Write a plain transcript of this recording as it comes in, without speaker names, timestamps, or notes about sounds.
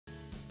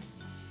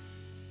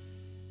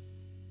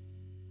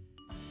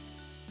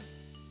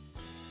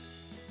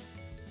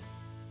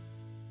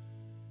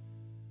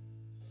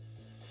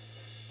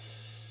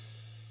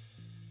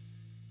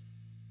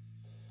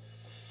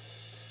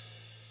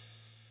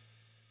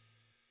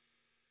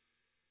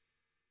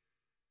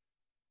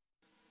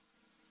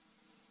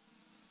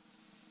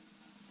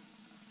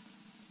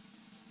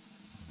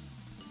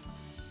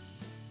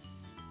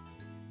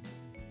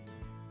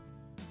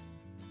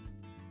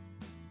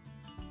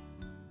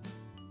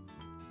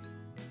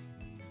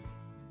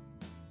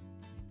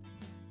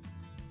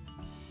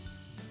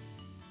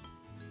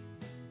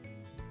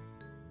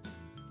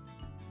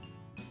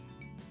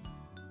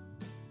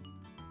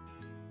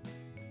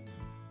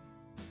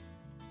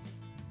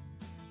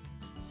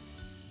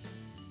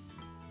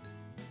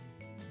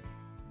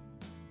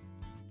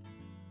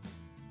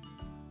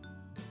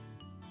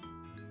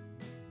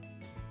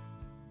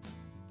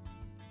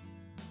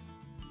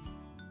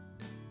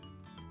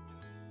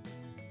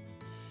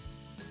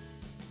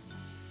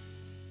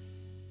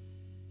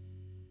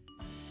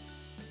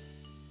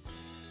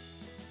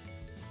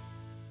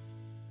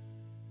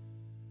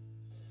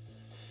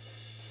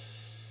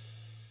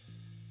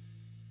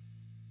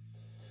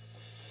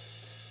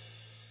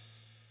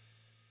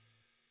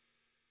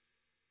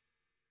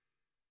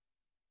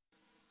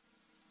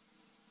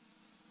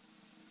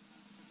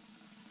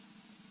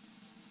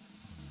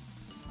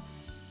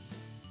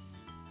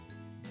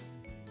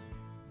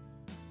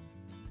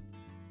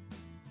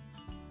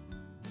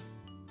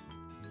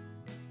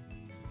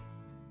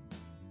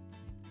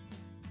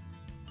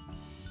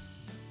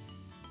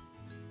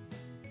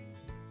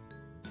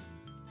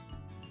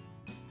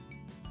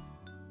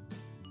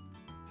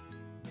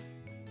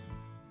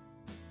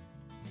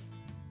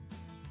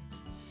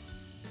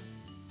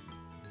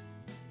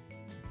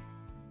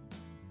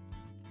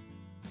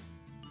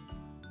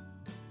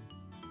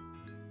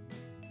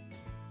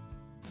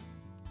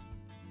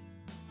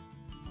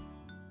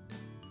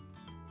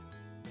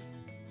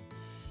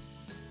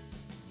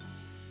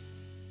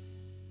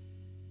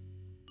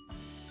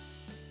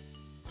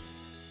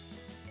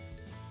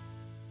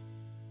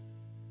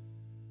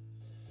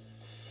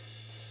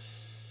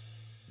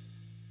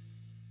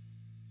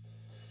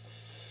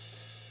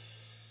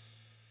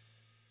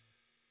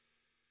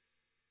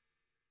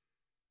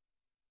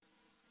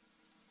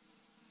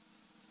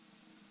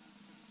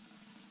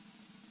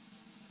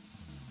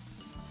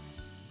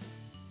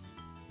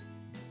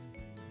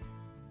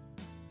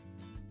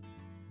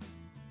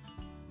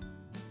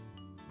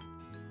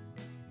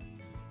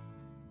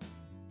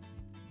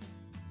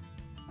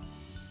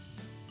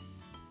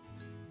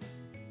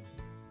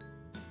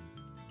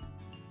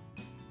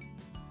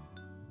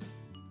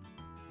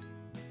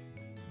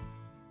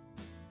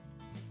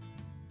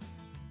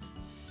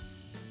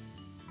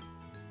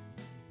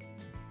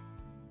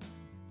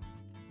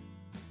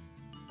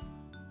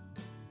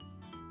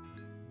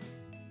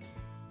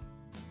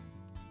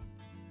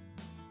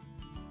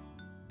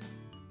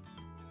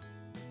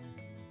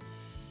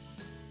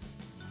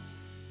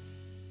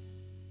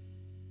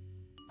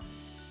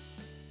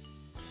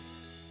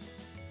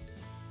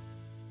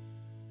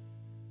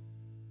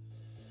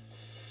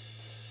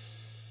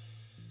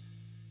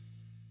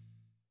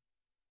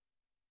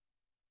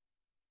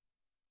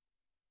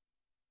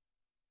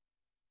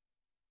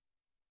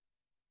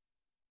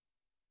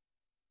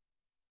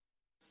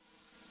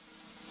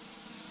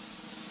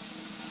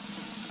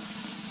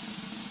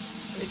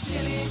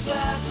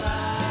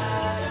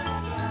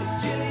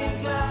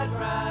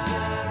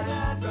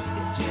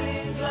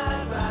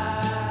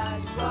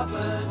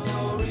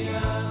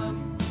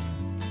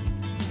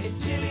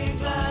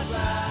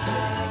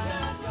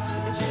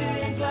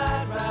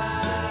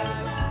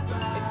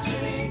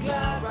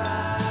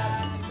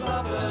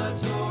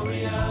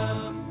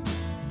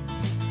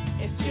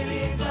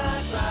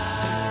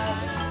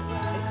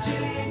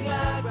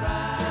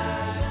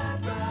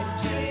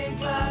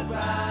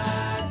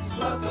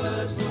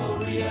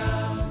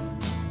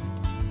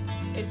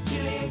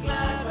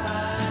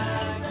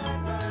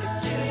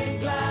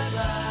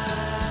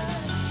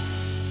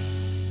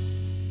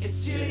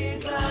It's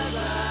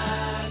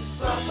Gilliangladrag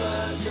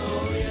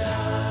Fluff-a-torium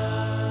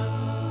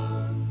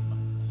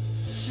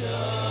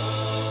show.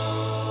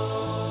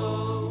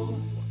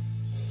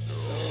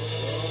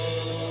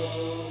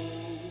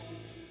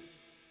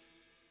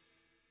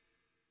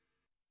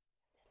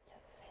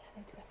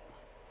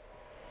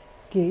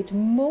 Good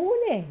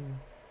morning.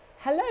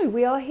 Hello,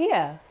 we are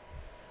here,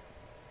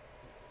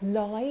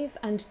 live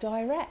and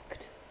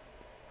direct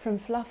from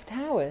Fluff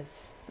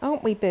Towers,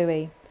 aren't we,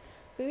 Bowie?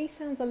 Bowie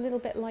sounds a little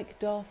bit like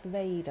Darth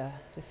Vader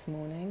this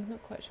morning,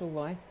 not quite sure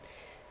why.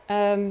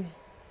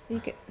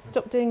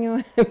 Stop doing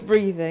your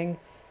breathing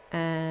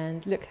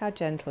and look how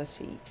gentle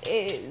she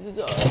is.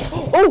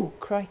 Oh,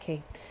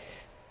 crikey.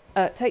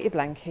 Take your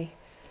blankie.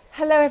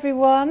 Hello,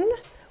 everyone.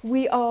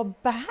 We are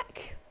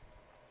back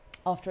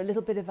after a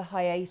little bit of a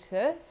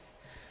hiatus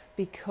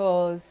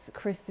because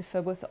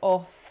Christopher was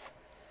off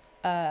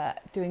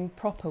doing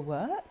proper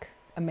work,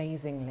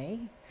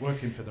 amazingly.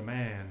 Working for the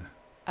man.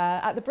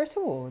 At the Brit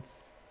Awards.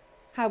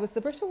 How was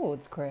the Brit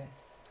Awards, Chris?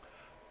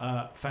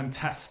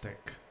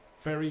 Fantastic.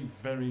 Very,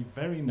 very,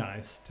 very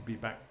nice to be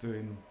back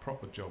doing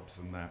proper jobs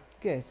and that.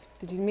 Good.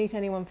 Did you meet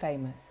anyone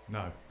famous?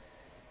 No.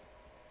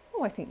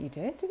 Oh, I think you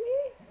did, didn't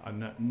you?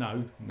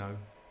 No.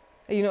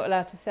 Are you not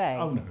allowed to say?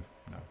 Oh, no.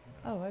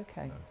 Oh,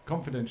 okay. No.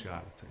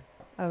 Confidentiality.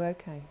 Oh,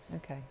 okay. I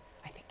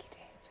think you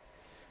did.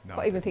 No,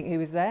 Can't even think who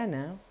was there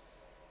now.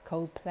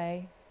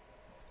 Coldplay.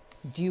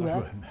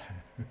 Dua.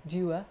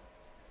 Dua.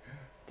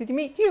 Did you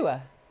meet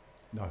Dua?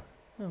 No.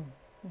 Oh,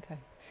 okay.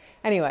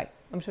 Anyway,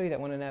 I'm sure you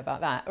don't want to know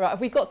about that. Right,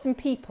 have we got some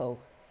people?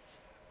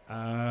 There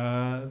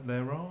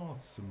are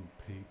some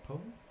people.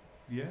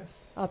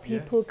 Yes. Are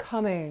people yes.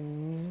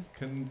 coming?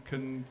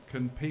 Can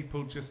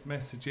people just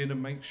message in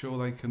and make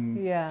sure they can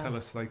tell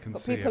us they can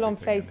got see people on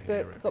everything and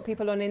hear Facebook, got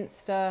people on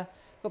Insta,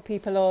 got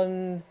people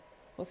on,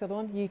 what's the other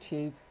one?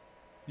 YouTube.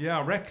 Yeah,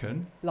 I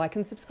reckon. Like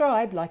and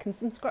subscribe. I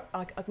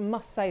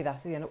must say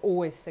that again, I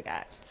always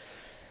forget.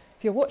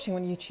 If you're watching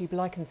on YouTube,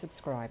 like and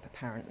subscribe,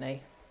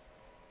 apparently.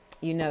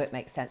 You know it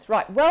makes sense.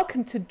 Right,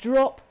 welcome to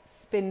Drop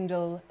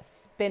Spindle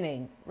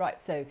Spinning. Right,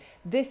 so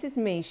this is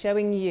me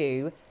showing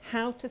you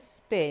how to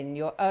spin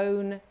your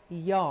own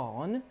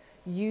yarn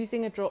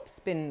using a drop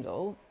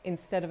spindle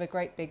instead of a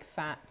great big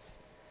fat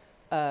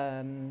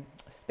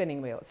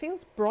spinning wheel. It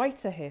feels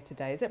brighter here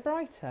today. Is it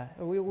brighter?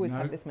 Or we always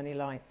have this many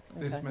lights?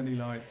 Okay. This many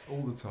lights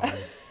all the time.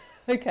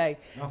 Okay.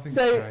 Nothing's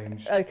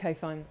changed. Okay,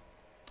 fine.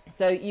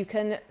 So you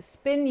can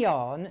spin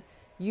yarn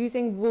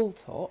using wool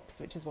tops,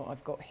 which is what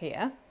I've got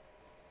here,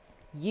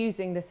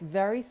 using this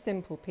very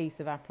simple piece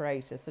of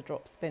apparatus, a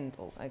drop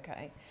spindle,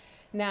 okay?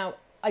 Now,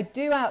 I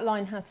do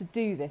outline how to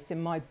do this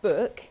in my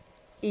book,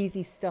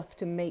 Easy Stuff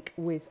to Make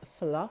with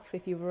Fluff.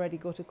 If you've already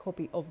got a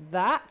copy of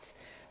that,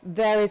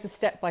 there is a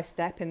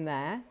step-by-step in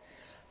there.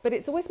 But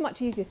it's always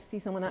much easier to see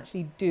someone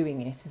actually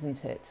doing it,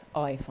 isn't it?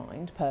 I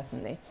find,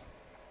 personally.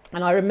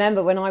 And I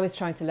remember when I was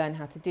trying to learn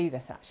how to do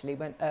this, actually,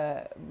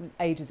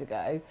 ages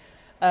ago,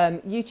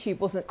 YouTube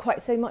wasn't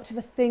quite so much of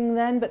a thing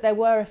then, but there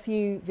were a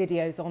few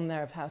videos on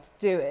there of how to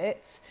do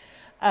it.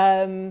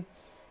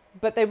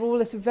 But they were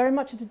all very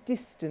much at a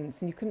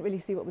distance and you couldn't really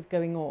see what was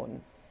going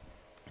on.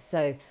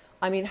 So,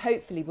 I mean,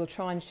 hopefully we'll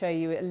try and show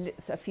you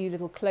a few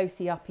little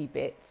closey-uppy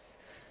bits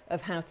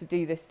of how to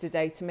do this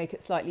today to make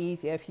it slightly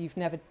easier if you've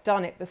never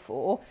done it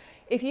before.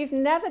 If you've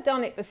never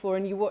done it before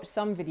and you watch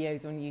some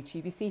videos on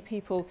YouTube, you see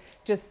people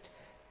just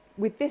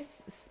with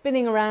this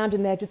spinning around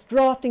and they're just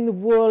drafting the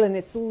wool and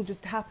it's all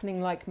just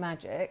happening like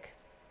magic.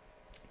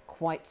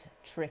 Quite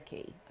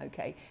tricky,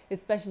 okay,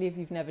 especially if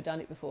you've never done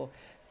it before.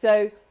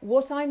 So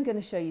what I'm going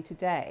to show you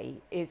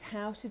today is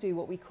how to do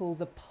what we call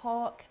the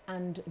park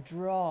and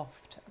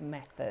draft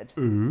method.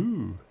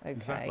 Ooh, okay.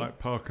 Is that like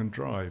park and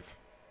drive?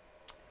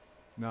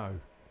 No.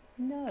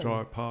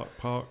 No.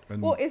 Park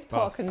and What is bus.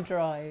 park and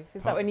drive?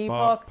 Is that when you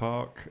park?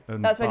 Park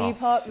and That's bus. when you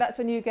park. That's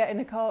when you get in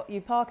a car. You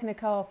park in a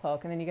car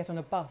park and then you get on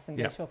a bus and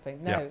go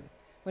shopping. No,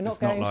 we're not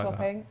going like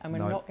shopping that. and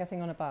we're not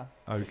getting on a bus.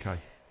 Okay.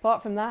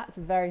 Apart from that, it's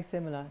very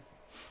similar.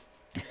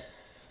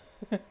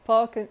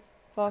 Park.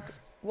 Well,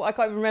 I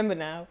can't remember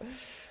now.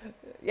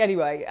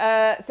 Anyway,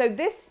 so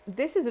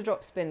this is a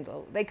drop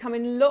spindle. They come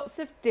in lots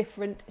of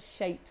different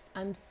shapes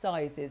and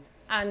sizes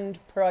and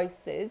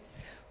prices.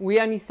 We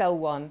only sell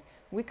one.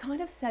 We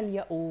kind of sell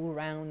you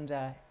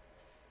all-rounder,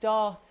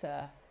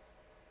 starter,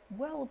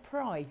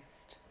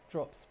 well-priced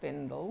drop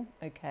spindle,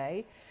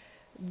 okay?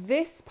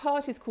 This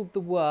part is called the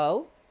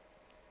whirl.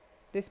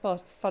 This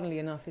part, funnily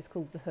enough, is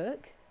called the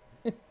hook.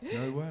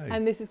 No way.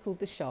 And this is called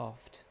the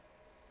shaft.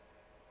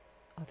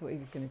 I thought he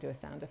was going to do a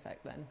sound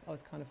effect then. I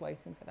was kind of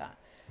waiting for that.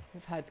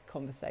 We've had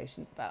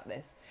conversations about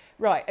this.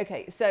 Right,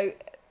 okay, so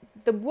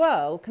the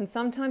whirl can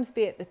sometimes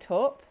be at the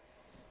top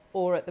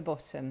or at the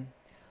bottom.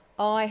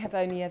 I have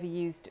only ever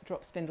used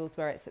drop spindles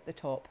where it's at the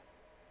top.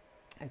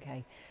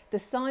 Okay, the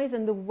size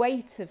and the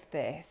weight of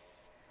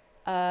this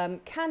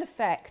can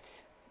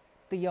affect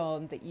the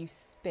yarn that you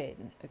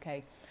spin,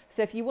 okay?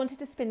 So if you wanted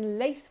to spin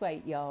lace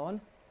weight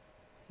yarn,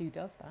 who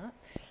does that?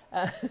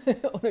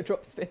 on a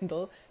drop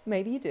spindle.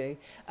 Maybe you do.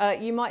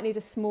 You might need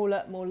a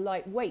smaller, more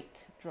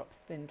lightweight drop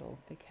spindle,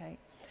 okay?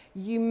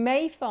 You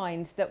may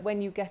find that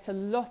when you get a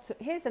lot of,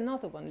 here's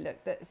another one,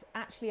 look, that's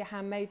actually a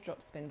handmade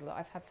drop spindle that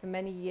I've had for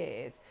many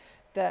years.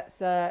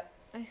 That's,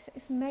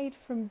 it's made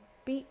from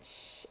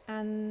beech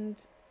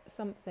and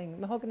something,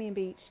 mahogany and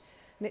beech,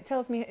 and it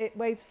tells me it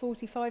weighs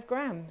 45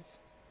 grams.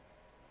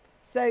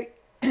 So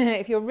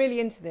if you're really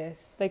into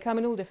this, they come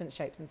in all different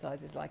shapes and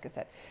sizes, like I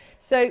said.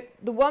 So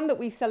the one that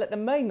we sell at the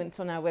moment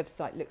on our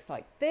website looks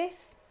like this.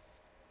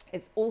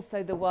 It's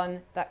also the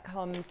one that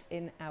comes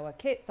in our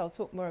kits. I'll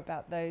talk more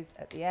about those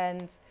at the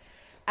end.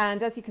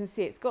 And as you can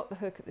see, it's got the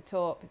hook at the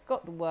top, it's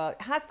got the whirl,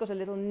 it has got a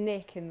little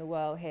nick in the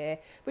whirl here,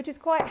 which is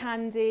quite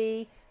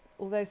handy.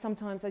 Although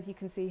sometimes, as you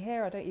can see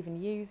here, I don't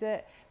even use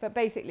it. But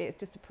basically, it's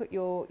just to put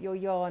your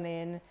yarn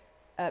in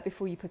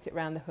before you put it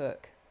around the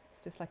hook.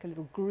 It's just like a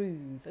little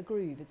groove. A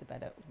groove is a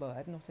better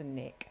word, not a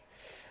nick.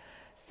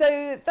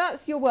 So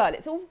that's your whirl.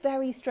 It's all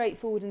very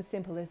straightforward and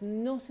simple. There's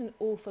not an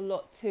awful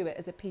lot to it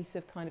as a piece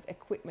of kind of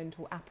equipment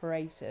or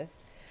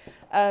apparatus.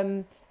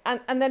 And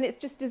then it's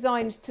just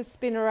designed to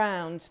spin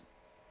around.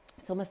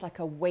 It's almost like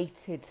a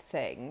weighted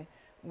thing,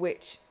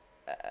 which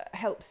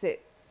helps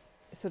it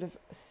sort of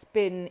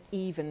spin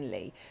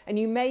evenly. And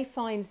you may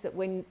find that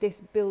when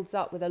this builds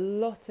up with a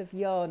lot of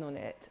yarn on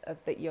it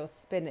that you're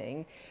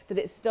spinning, that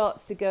it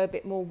starts to go a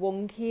bit more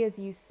wonky as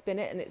you spin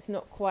it, and it's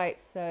not quite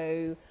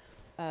so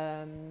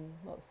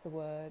what's the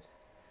word?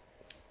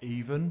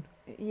 Even?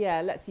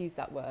 Yeah, let's use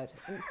that word.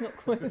 And it's not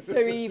quite so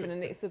even,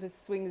 and it sort of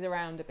swings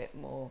around a bit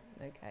more.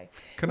 Okay.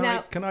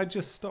 Can I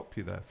just stop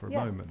you there for a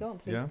moment? Go on,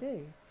 please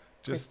do.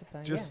 Just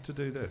yes. to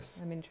do this.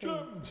 I'm intrigued.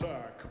 Gem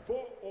tack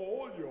for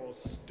all your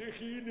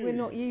sticky needs. We're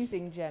not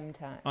using gem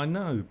tack. I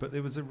know, but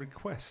there was a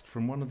request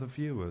from one of the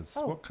viewers.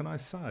 Oh. What can I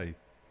say?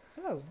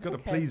 Oh, Got to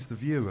please the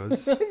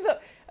viewers.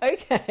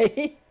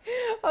 Okay.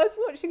 I was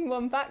watching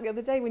one back the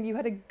other day when you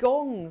had a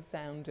gong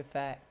sound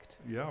effect.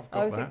 Yeah, I've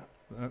got that.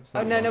 That's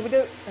that. Oh, no, we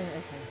don't. Oh,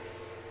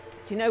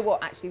 okay. Do you know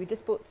what? Actually, we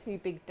just bought 2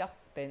 big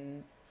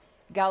dustbins,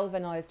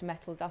 galvanised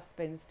metal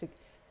dustbins to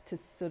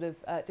sort of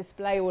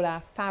display all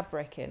our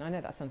fabric in. I know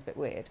that sounds a bit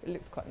weird, but it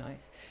looks quite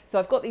nice. So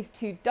I've got these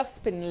 2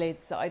 dustbin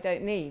lids that I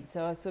don't need.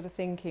 So I was sort of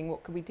thinking,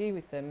 what could we do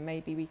with them?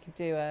 Maybe we could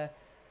do a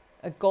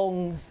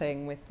gong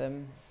thing with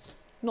them.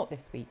 Not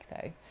this week,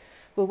 though.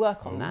 We'll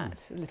work on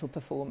that, a little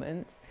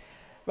performance.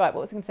 Right,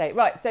 what was I going to say?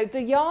 Right, so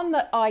the yarn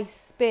that I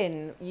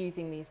spin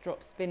using these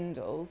drop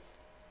spindles,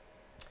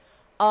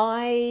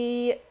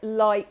 I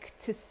like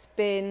to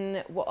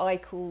spin what I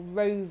call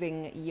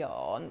roving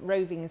yarn,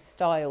 roving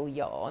style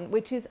yarn,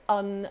 which is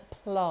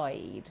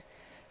unplied.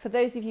 For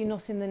those of you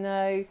not in the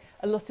know,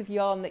 a lot of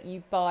yarn that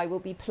you buy will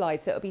be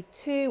plied. So it'll be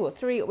 2 or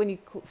 3, or when you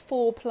call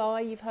 4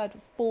 ply, you've heard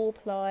of 4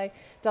 ply,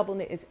 double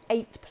knit is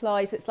 8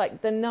 ply. So it's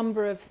like the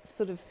number of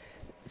sort of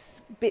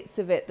bits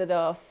of it that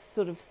are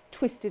sort of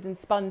twisted and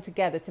spun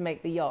together to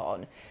make the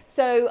yarn.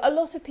 So a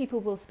lot of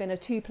people will spin a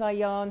 2 ply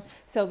yarn.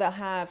 So they'll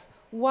have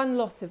one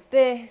lot of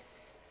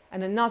this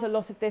and another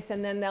lot of this,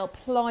 and then they'll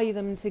ply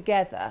them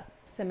together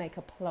to make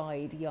a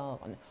plied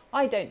yarn.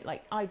 I don't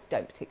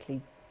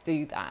particularly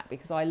do that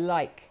because I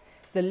like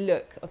the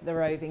look of the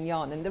roving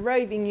yarn, and the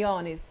roving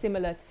yarn is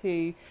similar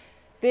to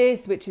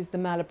this, which is the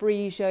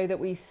Malabrigo that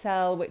we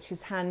sell, which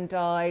is hand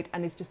dyed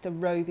and is just a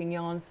roving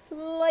yarn,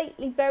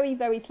 slightly, very,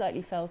 very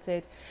slightly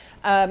felted,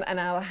 and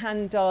our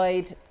hand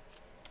dyed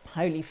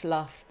Holy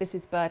Fluff, this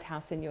is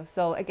Birdhouse in Your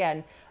Soul,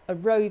 again a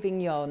roving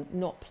yarn,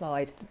 not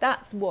plied.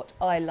 That's what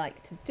I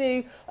like to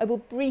do. I will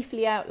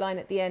briefly outline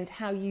at the end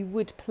how you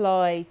would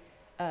ply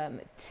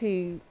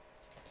 2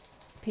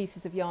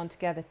 pieces of yarn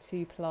together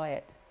to ply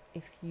it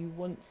if you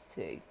want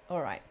to.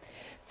 All right,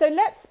 so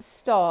let's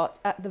start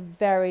at the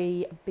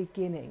very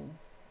beginning.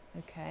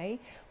 Okay,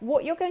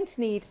 what you're going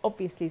to need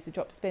obviously is the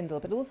drop spindle,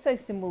 but also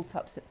some wool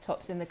tops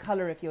in the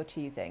colour of your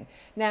choosing.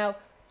 Now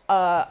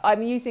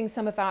I'm using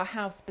some of our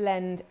house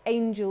blend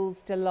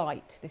Angel's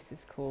Delight, this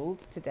is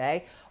called,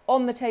 today.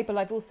 On the table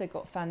I've also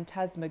got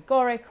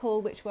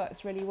Phantasmagorical, which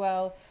works really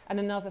well, and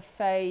another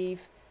fave,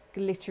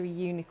 Glittery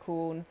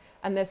Unicorn,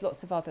 and there's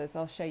lots of others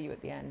I'll show you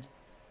at the end.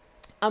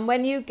 And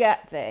when you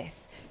get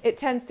this, it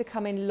tends to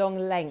come in long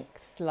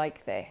lengths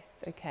like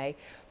this, okay?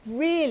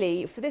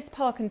 Really, for this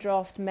park and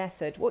draft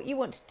method, what you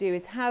want to do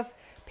is have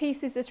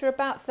pieces that are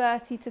about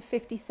 30 to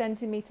 50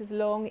 centimetres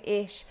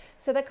long-ish,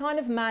 so they're kind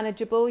of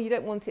manageable. You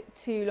don't want it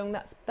too long,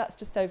 that's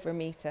just over 1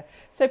 metre.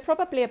 So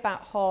probably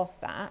about half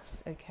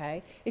that,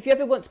 okay? If you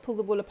ever want to pull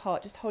the wool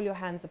apart, just hold your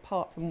hands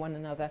apart from one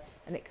another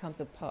and it comes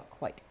apart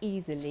quite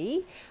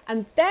easily.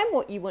 And then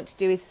what you want to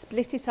do is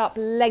split it up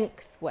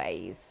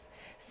lengthways.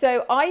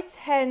 So I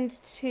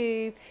tend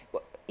to,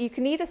 you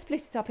can either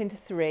split it up into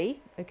 3,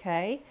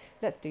 okay?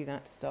 Let's do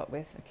that to start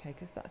with, okay,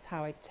 because that's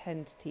how I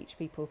tend to teach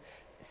people.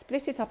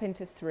 Split it up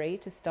into 3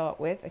 to start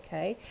with,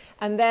 okay?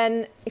 And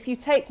then if you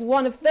take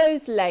one of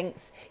those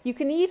lengths, you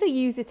can either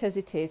use it as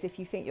it is if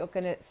you think you're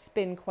going to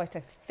spin quite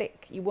a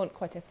thick, you want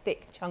quite a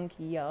thick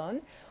chunky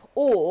yarn,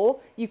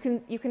 or you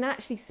can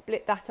actually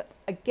split that up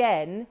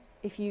again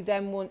if you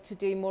then want to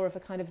do more of a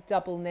kind of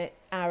double knit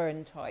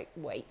Aran type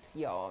weight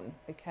yarn.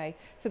 Okay,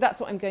 so that's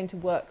what I'm going to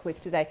work with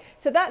today.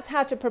 So that's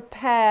how to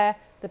prepare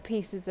the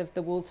pieces of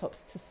the wool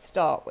tops to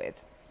start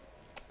with.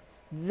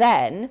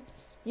 Then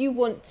you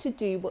want to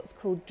do what's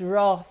called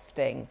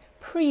drafting,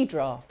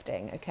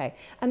 pre-drafting, okay,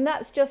 and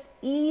that's just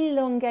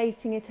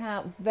elongating it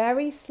out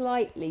very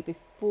slightly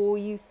before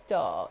you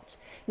start.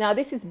 Now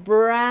this is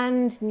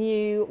brand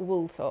new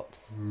wool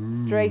tops,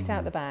 straight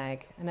out the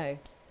bag. I know,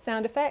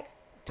 sound effect?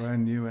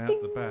 Brand new out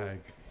Ding. the bag.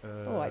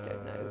 Oh, I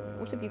don't know.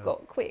 What have you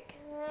got? Quick.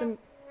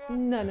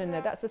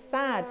 No, that's a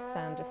sad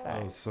sound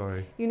effect. Oh,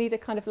 sorry. You need a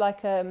kind of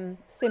like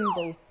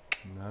cymbal.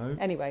 No.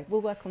 Anyway,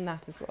 we'll work on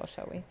that as well,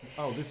 shall we?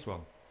 Oh, this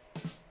one.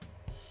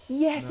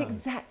 Yes, No.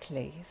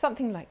 Exactly.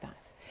 Something like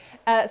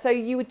that. So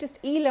you would just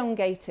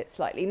elongate it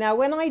slightly. Now,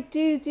 when I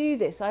do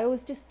this, I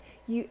always just,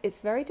 it's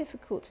very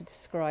difficult to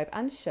describe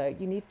and show.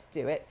 You need to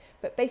do it.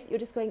 But basically, you're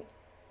just going,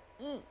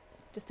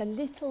 just a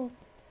little,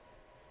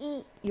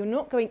 you're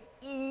not going,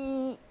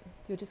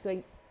 you're just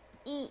going,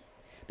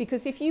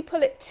 because if you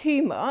pull it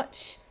too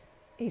much,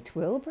 it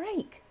will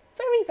break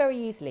very, very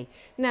easily.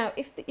 Now,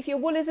 if your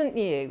wool isn't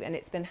new and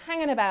it's been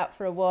hanging about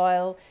for a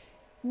while,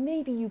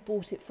 maybe you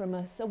bought it from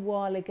us a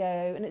while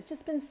ago and it's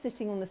just been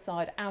sitting on the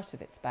side out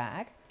of its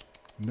bag.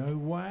 No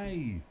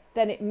way.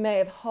 Then it may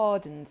have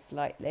hardened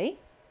slightly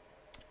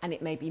and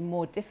it may be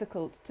more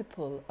difficult to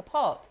pull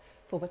apart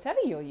for whatever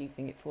you're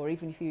using it for,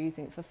 even if you're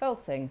using it for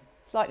felting.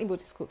 Slightly more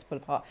difficult to pull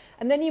apart.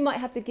 And then you might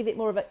have to give it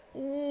more of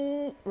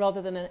a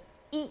rather than an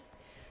e.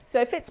 So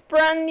if it's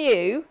brand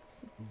new,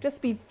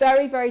 just be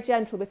very, very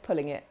gentle with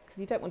pulling it because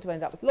you don't want to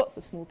end up with lots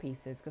of small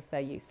pieces because they're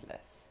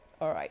useless.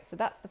 All right, so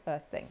that's the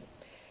first thing.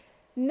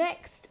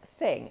 Next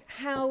thing,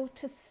 how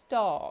to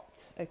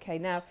start. Okay,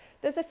 now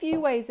there's a few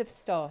ways of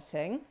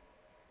starting.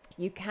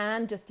 You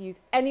can just use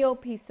any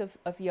old piece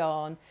of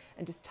yarn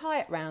and just tie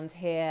it round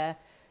here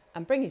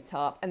and bring it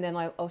up, and then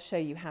I'll show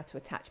you how to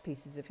attach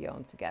pieces of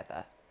yarn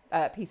together,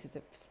 pieces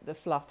of the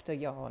fluff to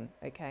yarn,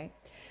 okay?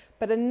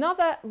 But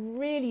another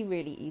really,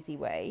 really easy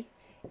way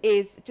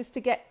is just to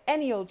get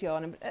any old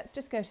yarn, and let's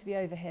just go to the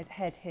overhead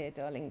head here,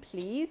 darling,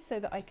 please, so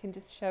that I can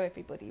just show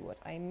everybody what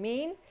I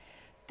mean.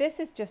 This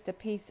is just a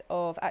piece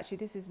of, actually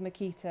this is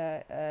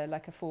Makita,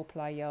 like a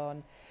 4-ply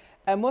yarn.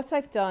 And what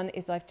I've done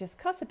is I've just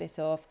cut a bit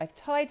off, I've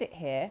tied it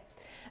here,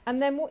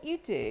 and then what you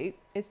do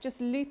is just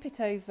loop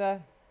it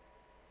over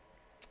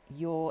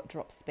your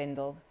drop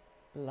spindle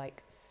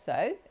like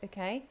so,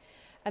 okay?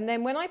 And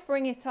then when I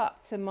bring it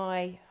up to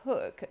my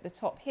hook at the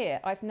top here,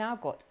 I've now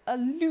got a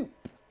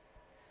loop.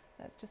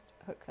 Let's just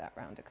hook that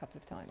round a couple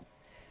of times.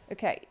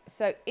 Okay,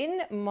 so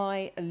in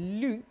my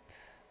loop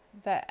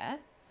there,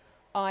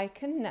 I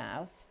can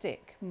now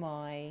stick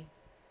my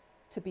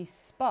to be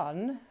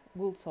spun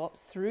wool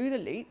tops through the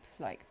loop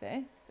like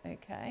this,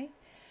 okay?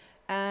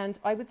 And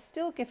I would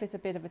still give it a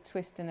bit of a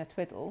twist and a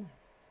twiddle.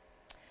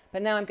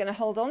 But now I'm going to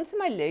hold on to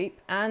my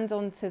loop and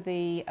onto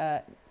the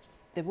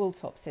wool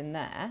tops in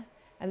there.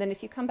 And then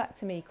if you come back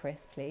to me,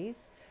 Chris,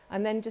 please.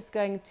 I'm then just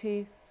going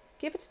to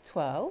give it a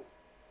twirl.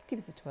 Give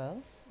it a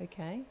twirl,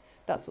 okay?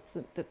 That's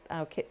what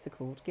our kits are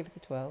called, give it a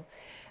twirl.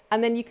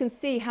 And then you can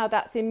see how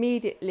that's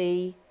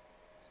immediately,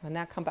 and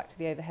now come back to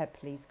the overhead,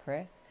 please,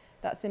 Chris.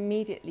 That's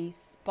immediately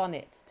spun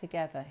it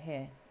together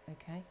here,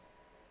 okay?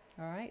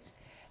 All right.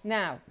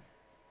 Now,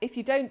 if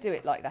you don't do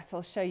it like that,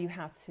 I'll show you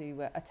how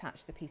to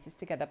attach the pieces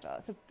together. But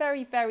it's a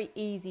very, very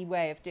easy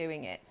way of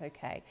doing it,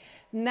 okay?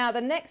 Now,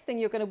 the next thing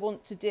you're going to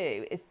want to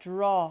do is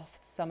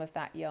draft some of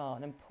that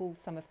yarn and pull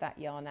some of that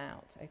yarn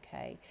out,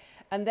 okay?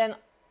 And then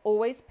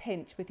always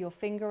pinch with your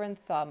finger and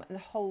thumb and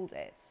hold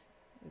it,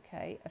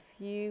 okay? A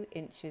few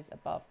inches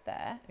above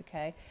there,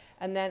 okay?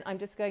 And then I'm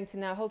just going to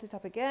now hold it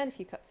up again, if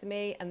you cut to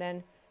me, and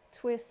then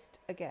twist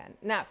again.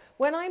 Now,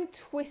 when I'm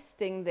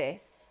twisting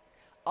this,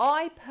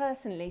 I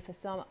personally, for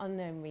some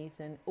unknown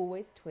reason,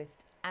 always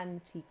twist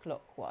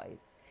anti-clockwise.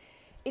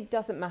 It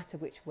doesn't matter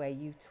which way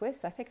you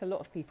twist. I think a lot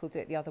of people do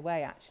it the other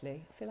way,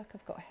 actually. I feel like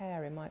I've got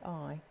hair in my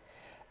eye.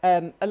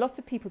 A lot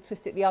of people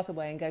twist it the other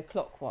way and go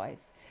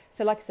clockwise.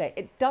 So like I say,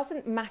 it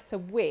doesn't matter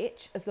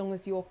which, as long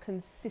as you're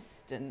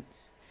consistent.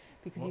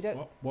 Because you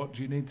don't... What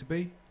do you need to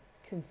be?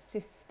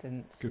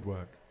 Consistent. Good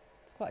work.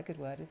 It's quite a good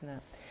word, isn't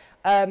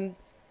it?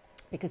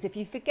 Because if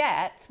you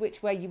forget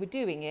which way you were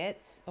doing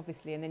it,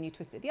 obviously, and then you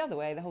twist it the other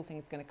way, the whole thing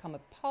is going to come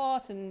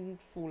apart and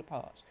fall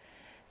apart.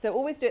 So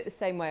always do it the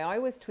same way. I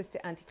always twist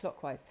it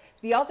anti-clockwise.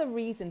 The other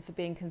reason for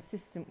being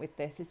consistent with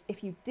this is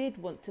if you did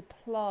want to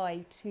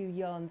ply 2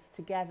 yarns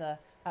together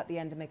at the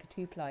end and make a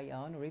 2-ply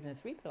yarn or even a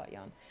 3-ply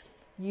yarn,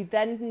 you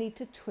then need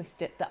to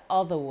twist it the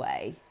other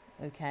way,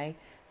 okay?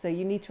 So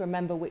you need to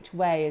remember which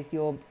way is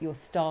your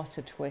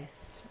starter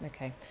twist,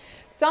 okay?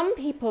 Some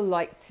people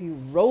like to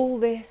roll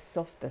this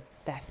off their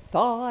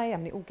thigh. I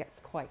mean, it all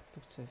gets quite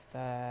sort of,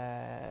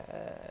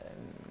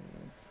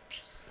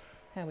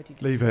 how would you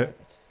describe Leave it.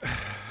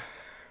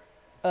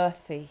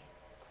 Earthy.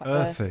 Quite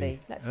earthy.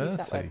 Let's use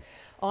that word.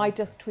 I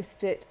just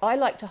twist it. I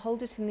like to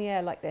hold it in the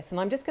air like this. And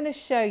I'm just going to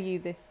show you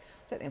this. I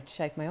don't think I have to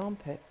shave my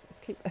armpits. Let's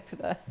keep over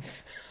there.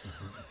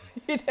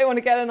 You don't want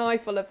to get an eye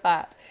full of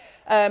that.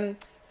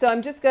 So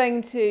I'm just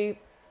going to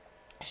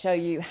show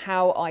you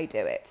how I do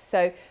it.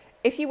 So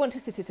if you want to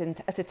sit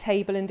at a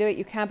table and do it,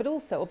 you can, but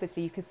also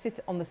obviously you could sit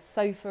on the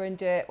sofa and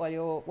do it while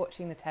you're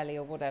watching the telly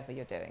or whatever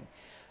you're doing.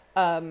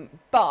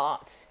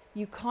 But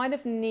you kind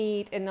of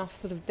need enough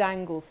sort of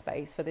dangle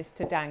space for this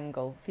to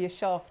dangle, for your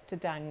shaft to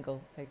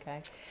dangle,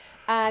 okay?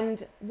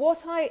 And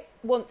what I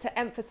want to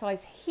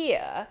emphasize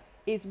here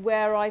is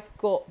where I've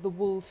got the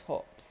wool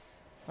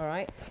tops, all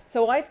right?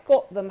 So I've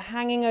got them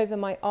hanging over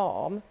my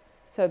arm.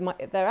 So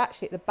they're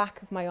actually at the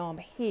back of my arm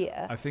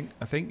here. I think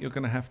you're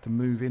going to have to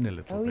move in a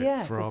little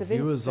bit for our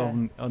viewers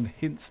on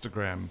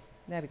Instagram.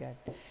 There we go.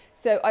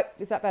 So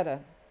is that better?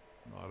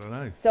 I don't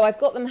know. So I've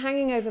got them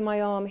hanging over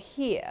my arm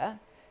here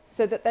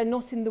so that they're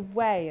not in the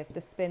way of the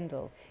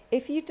spindle.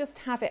 If you just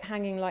have it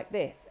hanging like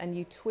this and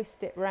you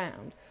twist it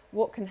round,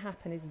 what can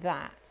happen is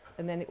that,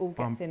 and then it all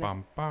gets in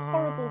a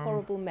horrible,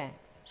 horrible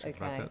mess. Okay,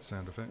 that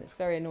sound effect. It's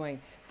very annoying.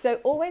 So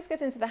always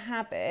get into the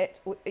habit.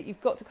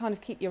 You've got to kind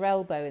of keep your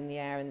elbow in the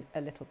air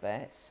a little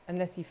bit,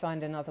 unless you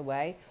find another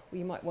way, or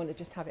you might want to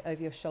just have it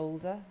over your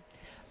shoulder.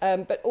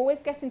 But always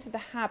get into the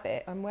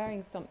habit. I'm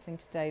wearing something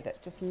today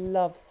that just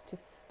loves to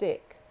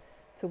stick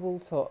to wool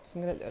tops.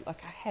 I'm going to look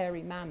like a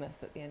hairy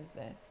mammoth at the end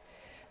of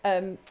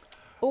this.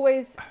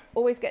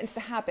 Always get into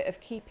the habit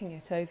of keeping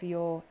it over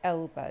your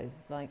elbow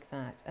like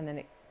that, and then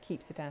it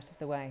keeps it out of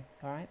the way,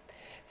 all right?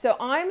 So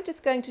I'm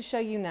just going to show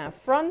you now,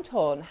 front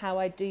on, how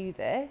I do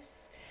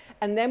this,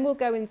 and then we'll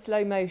go in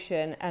slow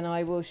motion and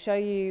I will show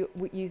you,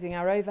 using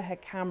our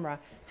overhead camera,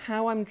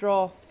 how I'm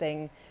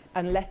drafting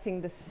and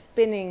letting the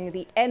spinning,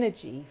 the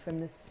energy from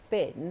the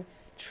spin,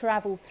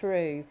 travel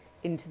through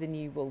into the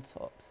new wool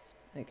tops,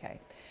 okay?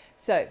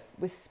 So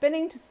we're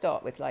spinning to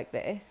start with like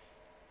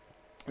this,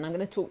 and I'm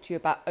going to talk to you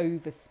about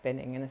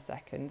overspinning in a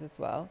second as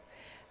well.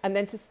 And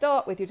then to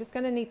start with, you're just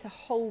going to need to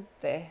hold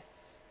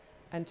this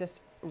and just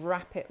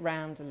wrap it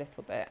round a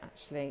little bit.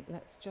 Actually,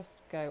 let's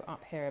just go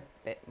up here a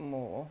bit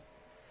more.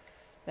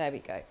 There we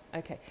go.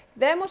 Okay.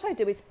 Then what I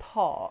do is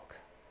park.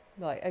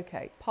 Right,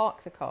 okay,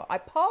 park the car. I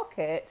park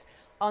it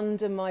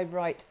under my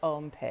right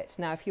armpit.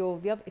 Now, if you're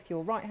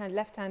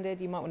left-handed,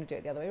 you might want to do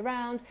it the other way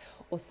around.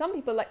 Or some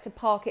people like to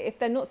park it, if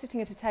they're not sitting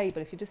at a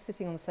table, if you're just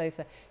sitting on the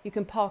sofa, you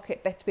can park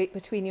it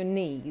between your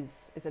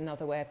knees, is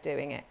another way of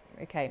doing it.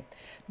 Okay.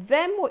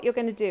 Then what you're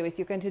going to do is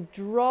you're going to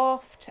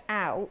draft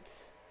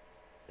out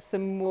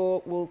some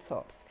more wool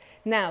tops.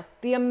 Now,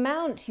 the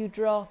amount you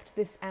draft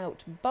this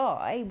out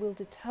by will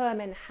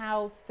determine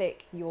how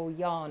thick your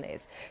yarn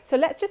is. So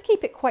let's just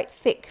keep it quite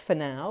thick for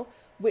now,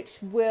 which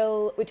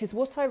is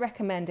what I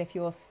recommend if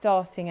you're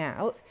starting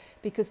out,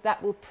 because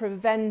that will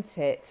prevent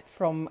it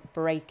from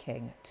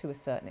breaking to a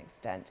certain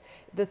extent.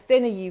 The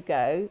thinner you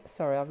go,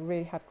 sorry, I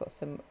really have got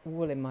some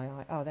wool in my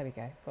eye. Oh, there we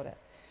go, got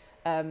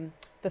it.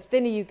 The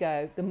thinner you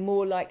go, the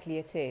more likely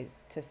it is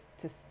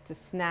to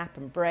snap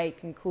and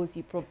break and cause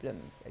you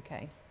problems,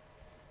 okay?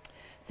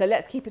 So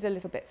let's keep it a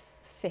little bit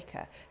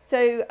thicker.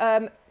 So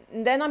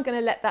then I'm going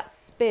to let that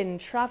spin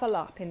travel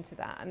up into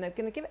that, and I'm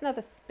going to give it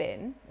another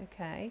spin,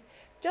 okay?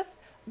 Just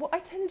what I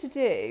tend to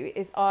do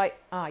is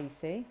you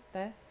see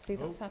there, see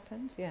what's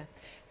happened? Yeah.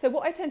 So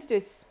what I tend to do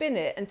is spin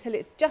it until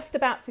it's just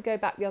about to go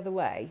back the other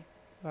way,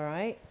 all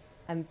right?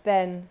 And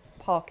then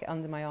park it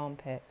under my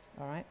armpit,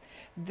 all right?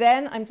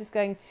 Then I'm just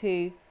going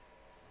to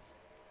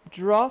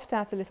draft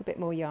out a little bit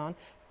more yarn,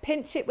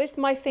 pinch it with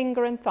my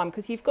finger and thumb,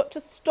 because you've got to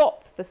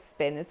stop the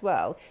spin as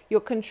well. You're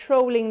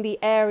controlling the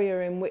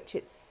area in which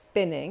it's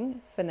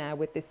spinning for now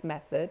with this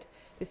method,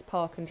 this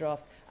park and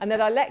draft. And then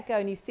I let go,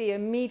 and you see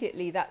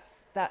immediately that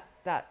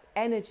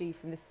energy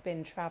from the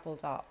spin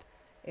travelled up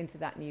into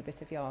that new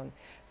bit of yarn.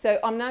 So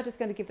I'm now just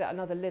going to give that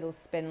another little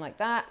spin like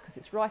that, because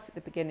it's right at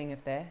the beginning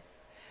of this.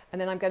 And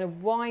then I'm going to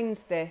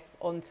wind this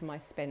onto my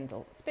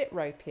spindle. It's a bit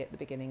ropey at the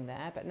beginning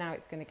there, but now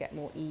it's going to get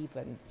more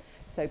even.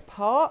 So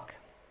park,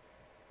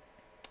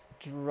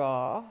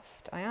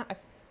 draft. I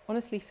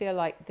honestly feel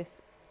like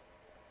this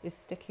is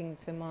sticking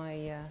to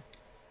my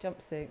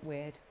jumpsuit.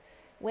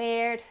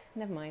 Weird,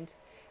 never mind.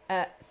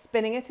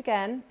 Spinning it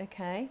again,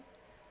 okay,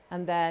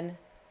 and then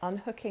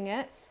unhooking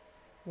it,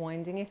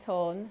 winding it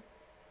on,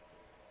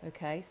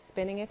 okay,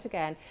 spinning it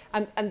again.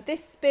 And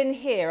this spin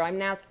here, I'm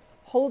now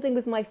holding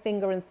with my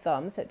finger and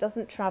thumb so it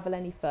doesn't travel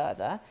any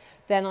further.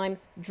 Then I'm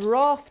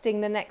drafting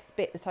the next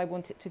bit that I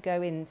want it to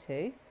go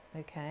into,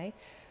 okay,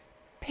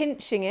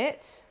 pinching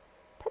it,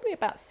 probably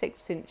about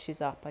 6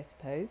 inches up, I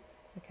suppose,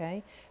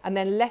 okay, and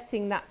then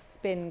letting that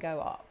spin go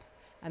up,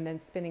 and then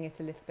spinning it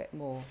a little bit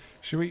more.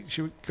 Should we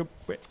go?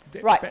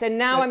 Right, so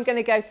now I'm going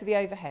to go to the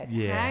overhead.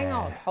 Yeah. Hang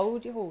on,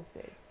 hold your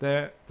horses.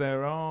 There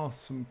are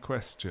some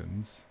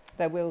questions.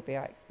 There will be,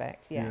 I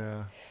expect, yes.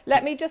 Yeah.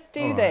 Let me just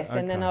do this, okay.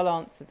 and then I'll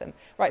answer them.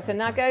 Right, so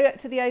now go up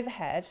to the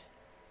overhead,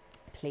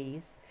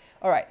 please.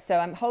 All right, so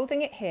I'm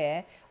holding it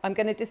here. I'm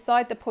going to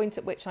decide the point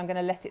at which I'm going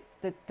to let it,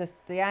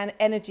 the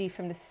energy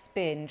from the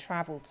spin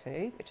travel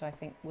to, which I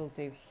think we'll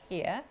do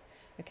here,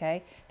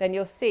 okay? Then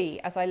you'll see,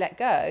 as I let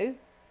go,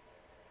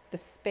 the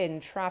spin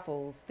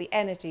travels, the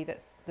energy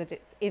that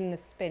it's in the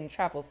spin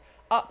travels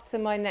up to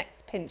my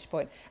next pinch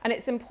point. And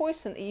it's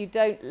important that you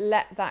don't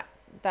let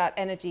that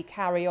energy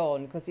carry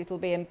on, because it'll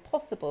be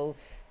impossible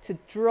to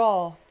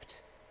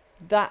draft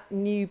that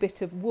new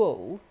bit of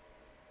wool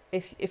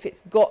if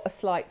it's got a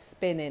slight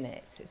spin in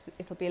it.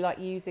 It'll be like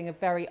using a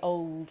very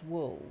old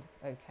wool,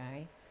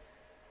 okay?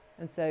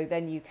 And so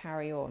then you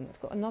carry on.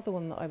 I've got another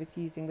one that I was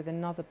using with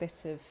another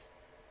bit of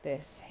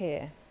this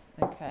here,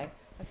 okay?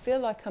 I feel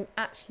like I'm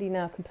actually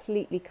now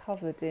completely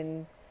covered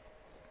in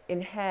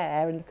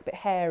hair and look a bit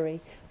hairy.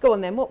 Go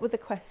on then, what were the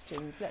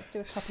questions? Let's do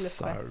a couple of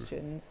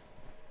questions.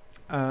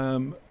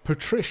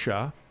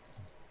 Patricia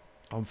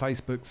on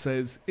Facebook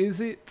says, is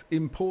it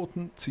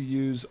important to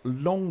use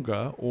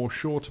longer or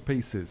shorter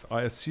pieces?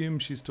 I assume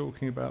she's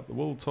talking about the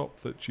wool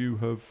top that you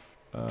have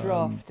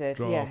drafted,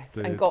 yes,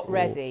 and got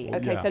ready.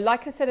 Okay, yeah. So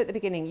like I said at the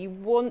beginning, you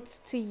want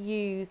to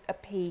use a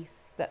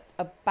piece that's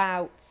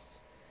about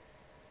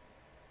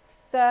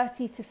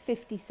 30 to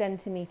 50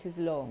 centimetres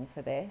long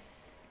for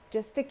this,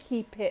 just to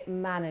keep it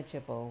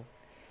manageable.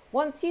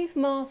 Once you've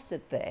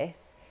mastered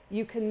this,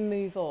 you can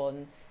move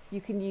on. You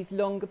can use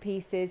longer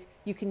pieces.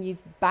 You can use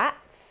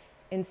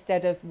bats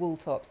instead of wool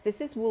tops. This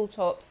is wool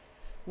tops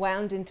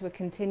wound into a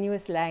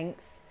continuous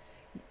length,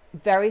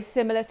 very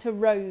similar to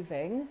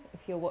roving,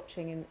 if you're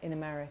watching in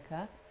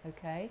America,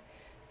 okay?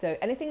 So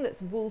anything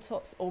that's wool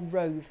tops or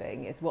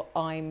roving is what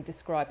I'm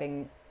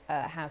describing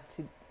how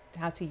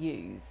to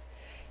use.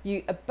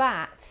 A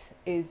bat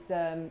is,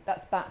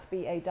 that's bat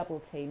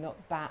B-A-T-T,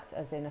 not bat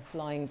as in a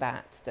flying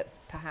bat that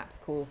perhaps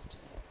caused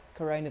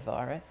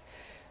coronavirus.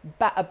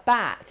 A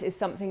bat is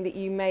something that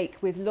you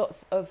make with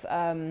lots of,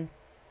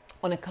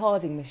 on a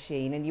carding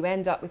machine, and you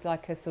end up with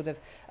like a sort of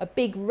a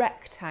big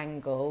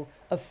rectangle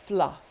of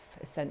fluff,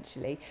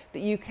 essentially, that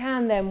you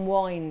can then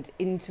wind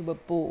into a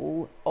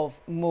ball of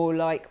more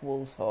like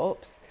wool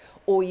tops,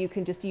 or you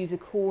can just use a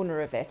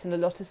corner of it, and a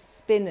lot of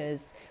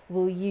spinners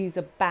will use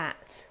a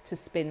bat to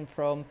spin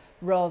from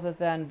rather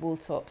than wool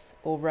tops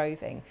or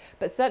roving.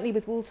 But certainly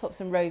with wool tops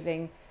and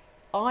roving,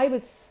 I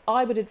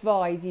would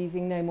advise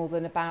using no more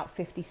than about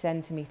 50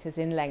 centimetres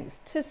in length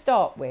to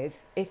start with,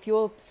 if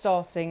you're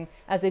starting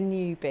as a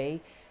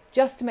newbie,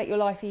 just to make your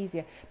life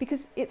easier.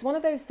 Because it's one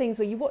of those things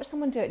where you watch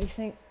someone do it and you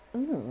think,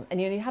 ooh, and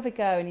you have a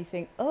go and you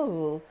think,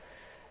 oh,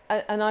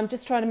 and I'm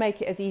just trying to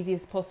make it as easy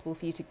as possible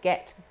for you to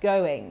get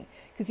going.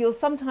 Because you'll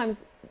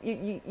sometimes,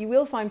 you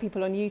will find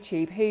people on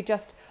YouTube who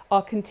just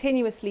are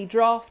continuously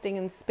drafting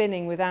and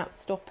spinning without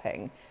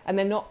stopping, and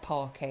they're not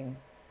parking,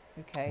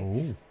 okay?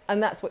 Ooh.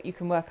 And that's what you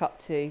can work up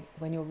to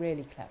when you're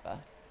really clever,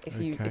 if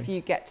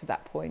you get to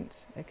that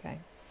point, okay?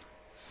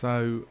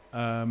 So,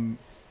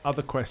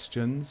 other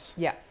questions?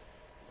 Yeah.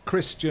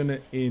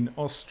 Christian in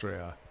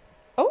Austria.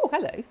 Oh,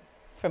 hello,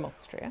 from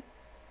Austria.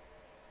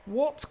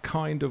 What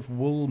kind of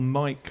wool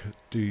mic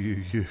do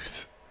you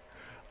use?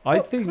 I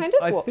think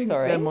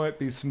there might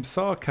be some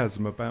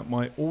sarcasm about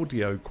my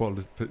audio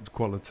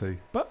quality,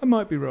 but I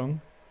might be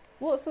wrong.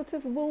 What sort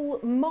of wool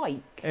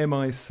mic?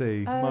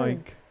 M-I-C,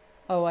 mic.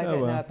 Oh, I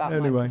don't know about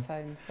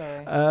microphones,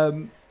 sorry.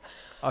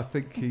 I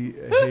think he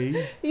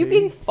You've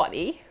been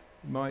funny.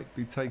 Might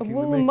be taking a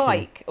wool the Mickey.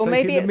 Mic. Or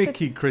maybe it's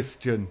Mickey,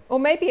 Christian. Or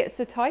maybe it's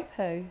a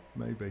typo.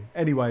 Maybe.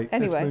 Anyway,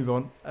 let's move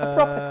on. A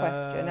proper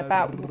question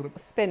about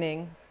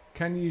spinning.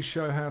 Can you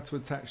show how to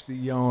attach the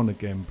yarn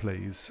again,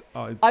 please?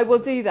 I will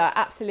do that,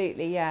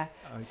 absolutely, yeah.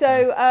 Okay.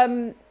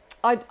 So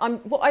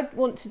what I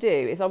want to do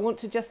is I want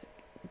to just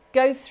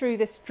go through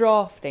this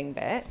drafting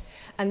bit,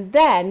 and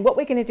then what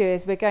we're going to do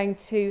is we're going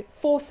to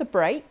force a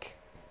break.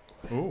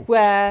 Ooh.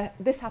 Where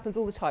this happens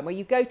all the time, where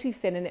you go too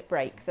thin and it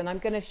breaks, and I'm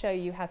going to show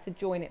you how to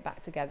join it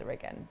back together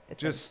again.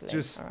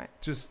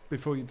 Just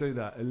before you do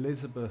that,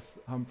 Elizabeth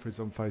Humphreys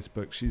on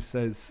Facebook, she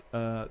says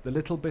the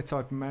little bit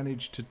I've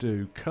managed to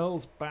do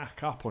curls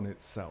back up on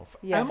itself.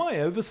 Yeah. Am I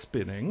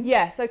overspinning?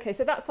 Yes. Okay.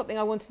 So that's something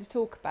I wanted to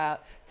talk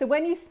about. So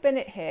when you spin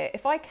it here,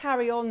 if I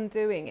carry on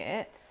doing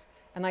it,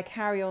 and I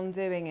carry on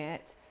doing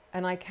it,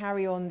 and I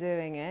carry on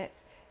doing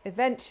it,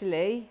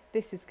 eventually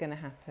this is going to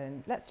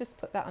happen. Let's just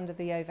put that under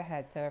the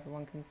overhead so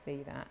everyone can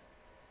see that.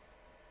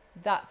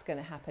 That's going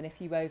to happen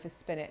if you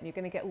overspin it, and you're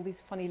going to get all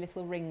these funny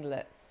little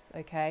ringlets,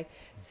 okay?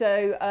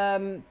 So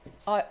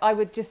I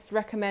would just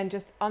recommend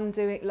just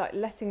undoing, like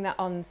letting that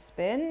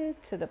unspin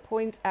to the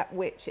point at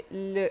which it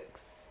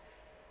looks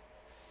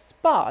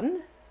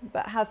spun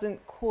but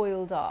hasn't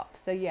coiled up.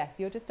 So yes,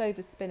 you're just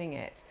overspinning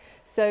it.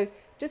 So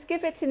just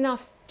give it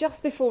enough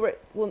just before it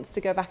wants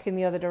to go back in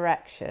the other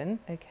direction,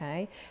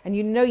 okay? And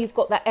you know you've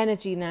got that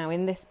energy now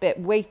in this bit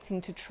waiting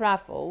to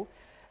travel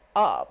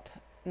up.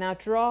 Now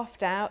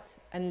draft out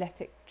and let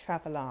it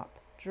travel up.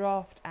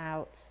 Draft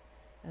out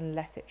and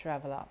let it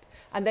travel up.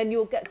 And then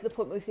you'll get to the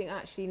point where you think,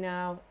 actually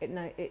now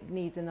it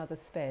needs another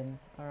spin,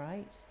 all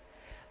right?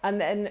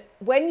 And then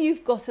when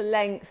you've got a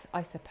length,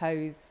 I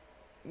suppose,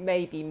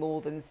 maybe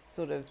more than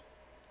sort of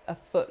a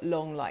foot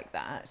long like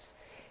that,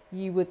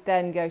 you would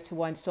then go to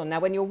wind it on. Now,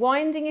 when you're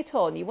winding it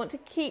on, you want to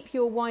keep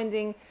your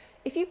winding,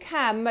 if you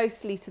can,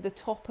 mostly to the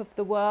top of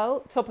the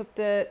top of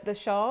the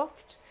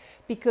shaft,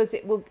 because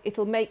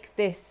it'll make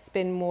this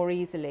spin more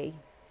easily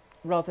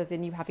rather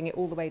than you having it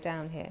all the way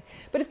down here.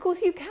 But of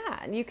course you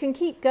can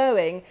keep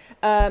going.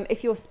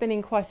 If you're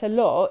spinning quite a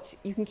lot,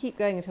 you can keep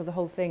going until the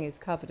whole thing is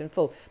covered and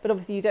full. But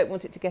obviously you don't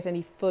want it to get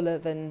any fuller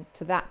than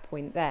to that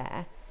point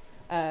there.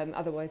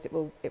 Otherwise it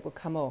will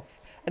come off.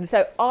 And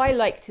so I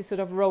like to sort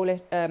of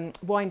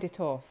wind it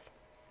off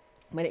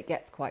when it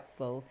gets quite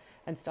full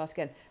and start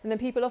again. And then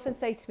people often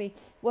say to me,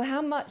 well,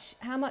 how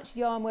much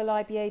yarn will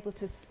I be able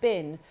to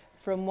spin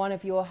from one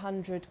of your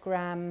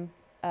 100-gram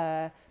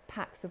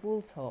packs of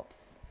wool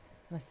tops?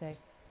 And I say,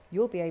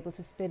 you'll be able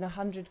to spin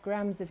 100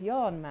 grams of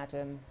yarn,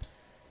 madam,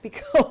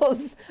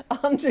 because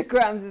 100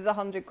 grams is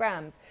 100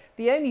 grams.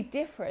 The only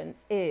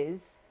difference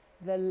is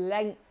the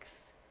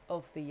length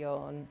of the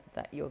yarn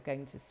that you're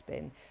going to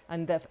spin.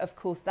 And of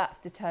course, that's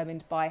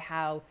determined by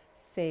how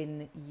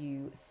thin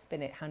you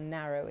spin it, how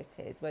narrow it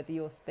is, whether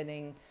you're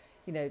spinning,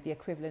 you know, the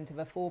equivalent of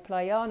a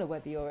 4-ply yarn, or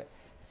whether you're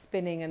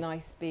spinning a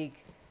nice big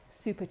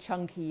super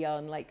chunky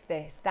yarn like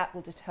this. That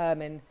will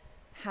determine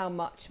how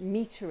much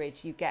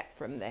meterage you get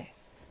from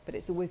this, but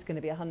it's always going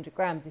to be 100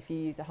 grams if you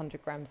use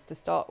 100 grams to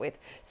start with.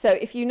 So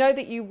if you know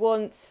that you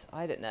want,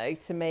 I don't know,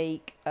 to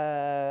make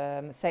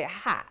say a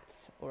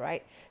hat, all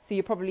right, so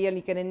you're probably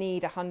only going to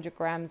need 100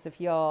 grams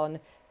of yarn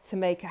to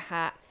make a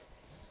hat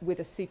with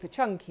a super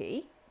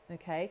chunky,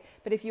 okay,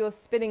 but if you're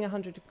spinning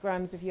 100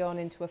 grams of yarn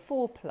into a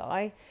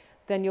 4-ply,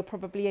 then you'll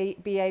probably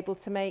be able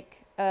to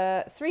make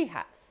 3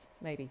 hats,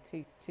 maybe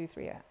two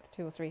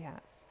or three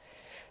hats.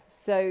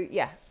 So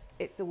yeah,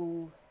 it's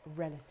all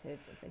relative,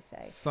 as they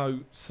say.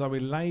 So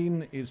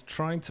Elaine is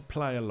trying to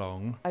play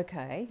along.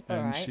 Okay,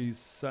 and she's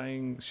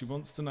saying she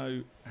wants to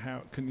know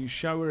how. Can you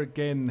show her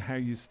again how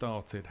you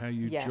started, how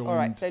you joined? All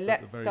right. So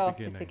let's start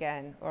beginning. it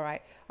again. All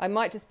right. I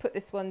might just put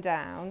this one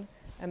down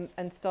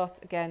and start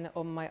again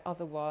on my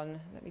other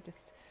one. Let me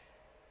just.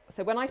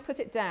 So when I put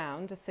it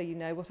down, just so you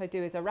know, what I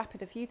do is I wrap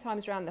it a few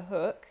times around the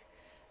hook,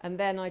 and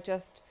then I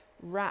just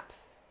wrap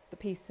the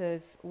piece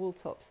of wool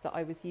tops that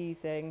I was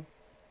using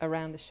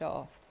around the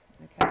shaft.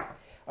 Okay.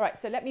 All right,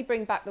 so let me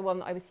bring back the one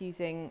that I was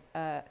using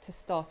to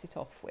start it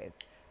off with,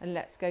 and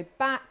let's go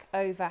back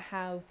over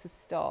how to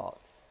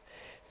start.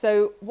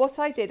 So what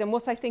I did, and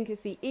what I think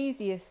is the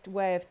easiest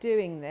way of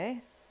doing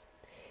this,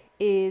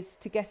 is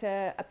to get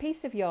a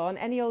piece of yarn.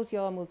 Any old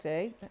yarn will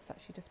do. Let's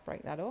actually just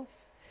break that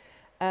off.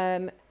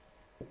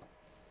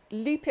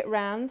 Loop it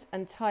round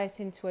and tie it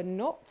into a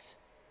knot.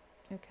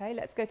 Okay,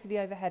 let's go to the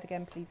overhead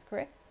again, please,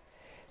 Chris.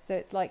 So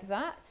it's like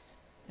that.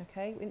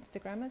 Okay,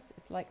 Instagrammers,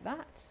 it's like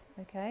that.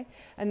 Okay,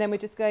 and then we're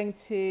just going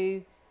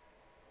to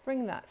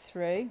bring that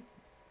through.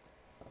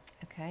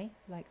 Okay,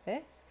 like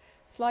this.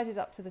 Slide it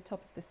up to the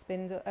top of the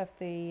spindle of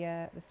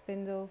the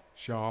spindle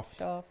shaft.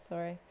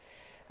 Sorry,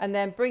 and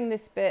then bring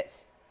this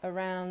bit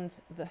around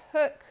the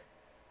hook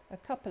a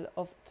couple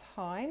of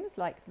times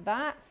like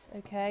that.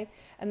 Okay,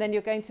 and then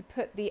you're going to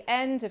put the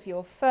end of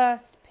your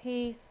first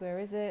piece. Where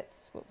is it?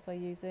 What was I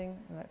using?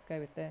 Let's go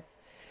with this.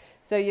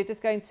 So you're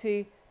just going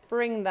to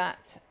bring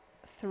that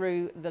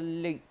through the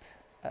loop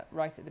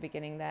right at the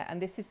beginning there,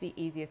 and this is the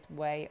easiest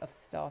way of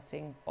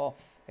starting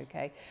off.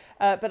 Okay,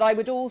 but I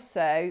would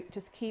also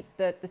just keep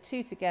the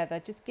two together,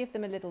 just give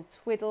them a little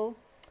twiddle,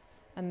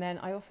 and then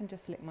I often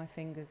just lick my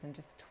fingers and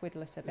just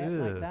twiddle it a bit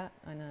like that.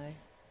 I know,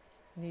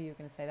 I knew you were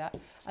going to say that.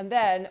 And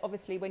then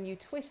obviously when you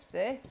twist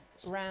this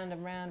round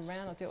and round and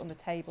round, I'll do it on the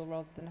table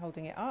rather than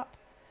holding it up.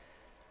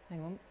 Hang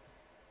on,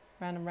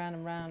 round and round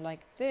and round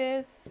like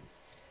this.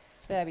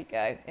 There we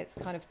go. It's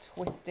kind of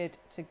twisted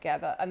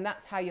together, and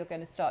that's how you're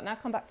going to start. Now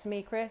come back to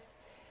me, Chris.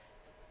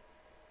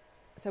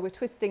 So we're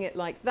twisting it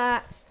like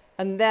that,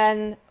 and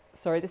then,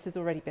 sorry, this has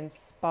already been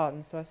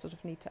spun, so I sort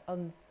of need to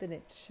unspin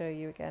it to show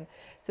you again.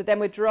 So then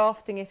we're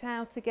drafting it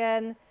out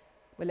again.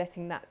 We're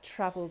letting that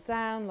travel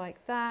down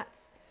like that.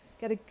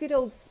 Get a good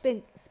old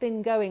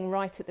spin going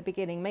right at the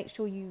beginning. Make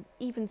sure you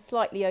even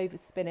slightly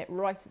overspin it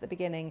right at the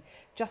beginning,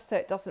 just so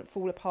it doesn't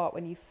fall apart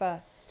when you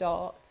first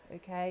start,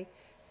 okay?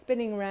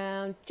 Spinning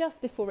round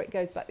just before it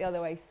goes back the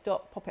other way.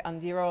 Stop, pop it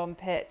under your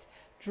armpit,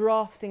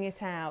 drafting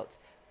it out.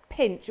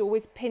 Pinch,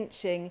 always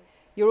pinching.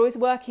 You're always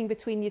working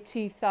between your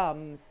two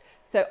thumbs.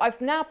 So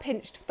I've now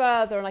pinched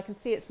further, and I can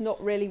see it's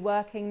not really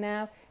working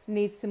now.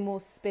 Needs some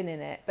more spin in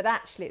it, but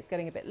actually it's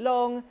getting a bit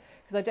long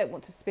because I don't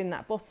want to spin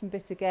that bottom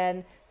bit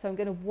again. So I'm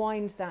going to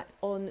wind that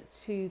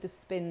onto the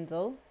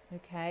spindle.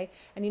 Okay,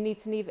 and you need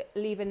to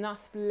leave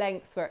enough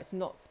length where it's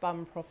not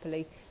spun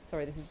properly.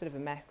 Sorry, this is a bit of a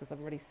mess because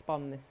I've already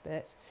spun this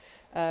bit.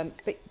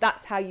 But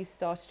that's how you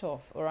start it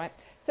off, all right?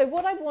 So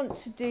what I want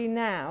to do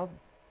now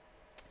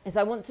is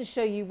I want to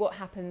show you what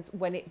happens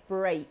when it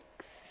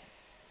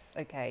breaks.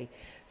 Okay,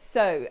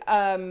 so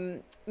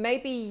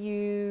maybe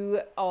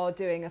you are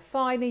doing a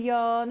finer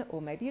yarn,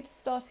 or maybe you're just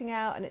starting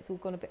out and it's all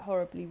gone a bit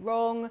horribly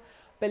wrong.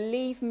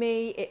 Believe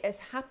me, it has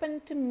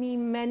happened to me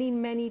many,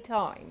 many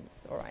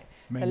times, all right?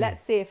 So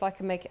let's see if I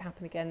can make it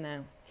happen again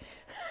now.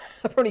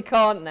 I probably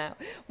can't now.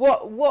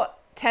 What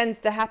tends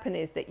to happen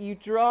is that you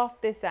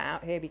draft this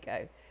out. Here we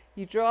go.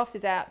 You draft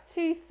it out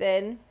too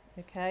thin.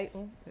 Okay.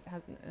 Oh, it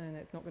hasn't. No,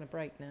 it's not going to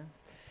break now.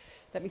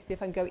 Let me see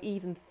if I can go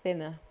even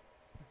thinner.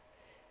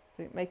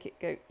 So make it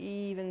go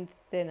even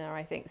thinner,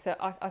 I think. So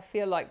I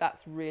feel like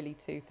that's really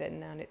too thin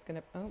now, and it's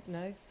going to, oh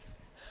no.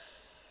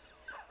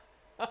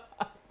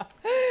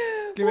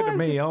 Give it to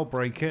me, I'll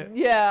break it.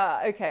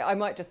 Yeah, okay. I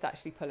might just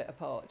actually pull it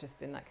apart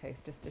just in that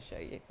case, just to show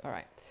you. All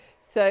right.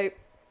 So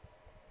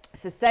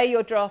say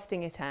you're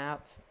drafting it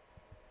out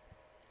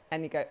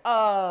and you go,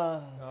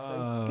 oh,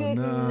 for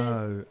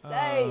goodness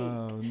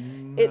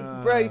sake, it's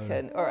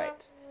broken. All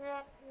right.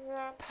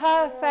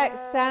 Perfect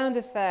sound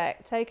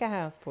effect. Take a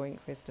house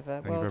point,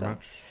 Christopher. Well done.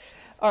 Much.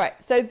 All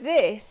right. So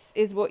this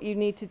is what you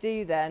need to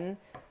do then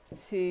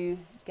to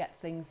get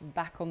things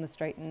back on the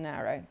straight and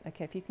narrow.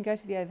 Okay, if you can go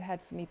to the overhead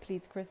for me,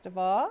 please, Christopher.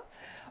 All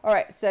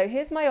right, so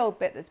here's my old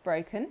bit that's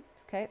broken.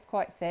 Okay, it's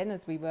quite thin,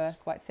 as we were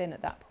quite thin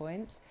at that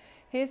point.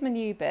 Here's my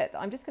new bit.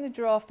 I'm just going to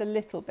draft a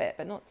little bit,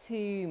 but not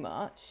too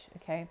much.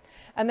 Okay,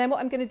 and then what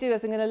I'm going to do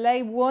is I'm going to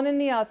lay one in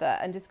the other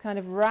and just kind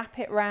of wrap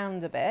it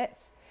round a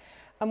bit.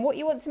 And what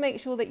you want to make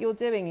sure that you're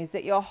doing is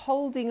that you're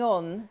holding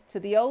on to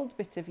the old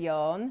bit of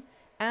yarn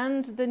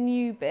and the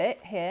new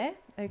bit here.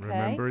 Okay.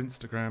 Remember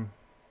Instagram.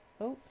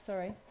 Oh,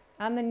 sorry.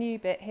 And the new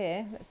bit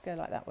here. Let's go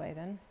like that way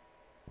then.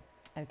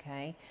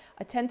 Okay.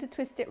 I tend to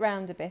twist it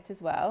round a bit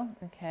as well.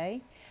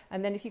 Okay.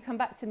 And then if you come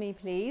back to me,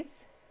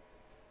 please.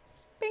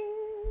 Bing.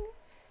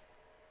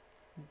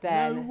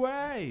 Then. No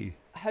way.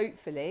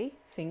 Hopefully,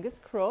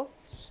 fingers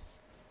crossed,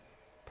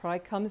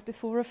 pride comes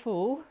before a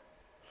fall.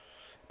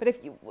 But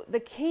if you,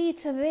 the key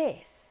to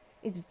this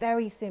is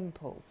very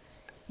simple.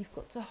 You've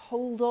got to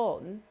hold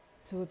on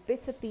to a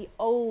bit of the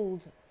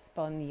old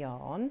spun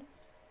yarn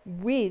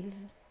with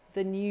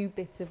the new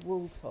bit of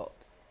wool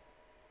tops,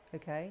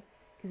 okay?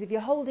 Because if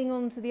you're holding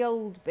on to the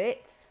old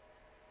bit,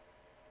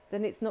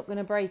 then it's not going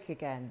to break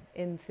again,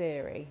 in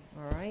theory,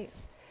 all right?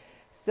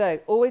 So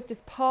always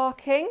just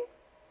parking,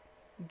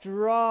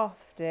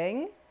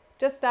 drafting,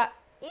 just that,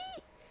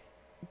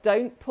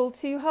 don't pull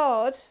too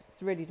hard.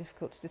 It's really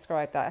difficult to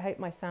describe that. I hope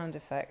my sound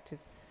effect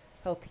is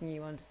helping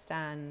you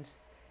understand,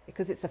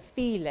 because it's a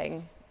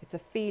feeling. It's a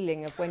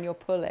feeling of when you're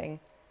pulling.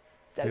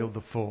 Feel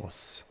the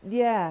force.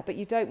 Yeah, but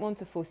you don't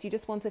want a force. You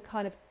just want a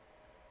kind of,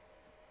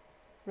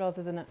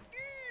 rather than a,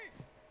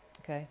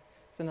 okay,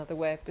 it's another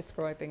way of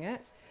describing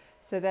it.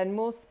 So then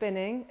more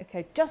spinning.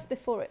 Okay, just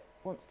before it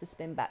wants to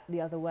spin back the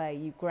other way,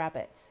 you grab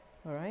it,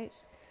 all right?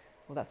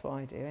 Well, that's what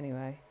I do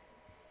anyway.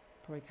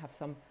 Probably have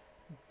some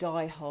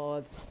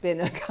die-hard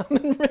spinner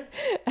come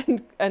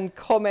and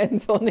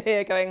comment on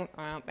here going,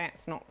 oh,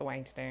 that's not the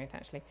way to do it,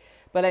 actually.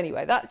 But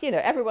anyway, that's, you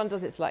know, everyone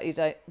does it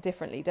slightly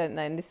differently, don't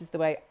they? And this is the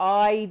way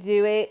I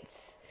do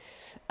it.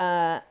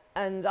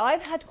 And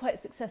I've had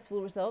quite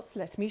successful results.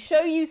 Let me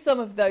show you some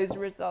of those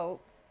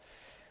results.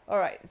 All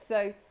right,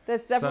 so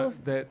there's several...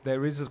 So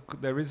there is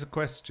a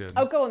question.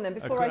 Oh, go on then,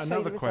 before I show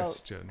you the results.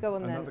 Question. Go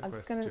on then. I'm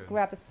just going to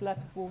grab a slurp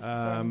of water, so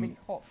I'm really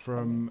hot.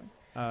 From,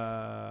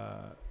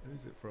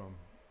 who's it from?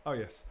 Oh,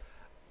 yes.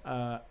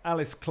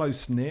 Alice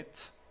Close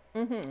Knit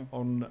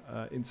on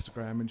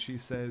Instagram, and she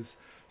says,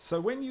 so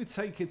when you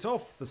take it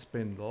off the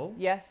spindle,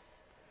 yes,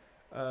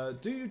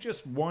 do you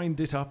just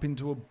wind it up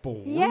into a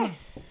ball?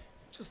 Yes.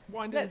 Just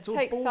wind it into a ball.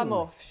 Let's take some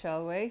off,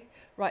 shall we?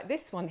 Right,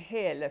 this one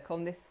here, look,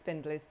 on this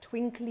spindle is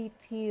Twinkly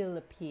Teal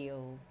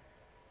Appeal.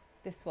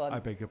 This one. I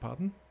beg your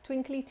pardon?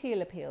 Twinkly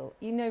Teal Appeal.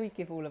 You know we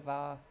give all of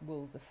our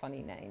wools a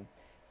funny name.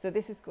 So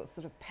this has got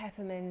sort of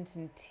peppermint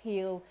and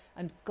teal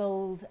and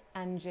gold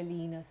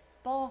Angelina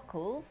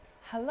sparkles.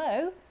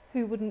 Hello,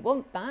 who wouldn't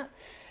want that?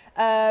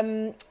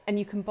 And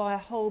you can buy a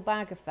whole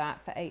bag of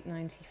that for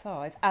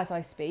 £8.95 as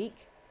I speak.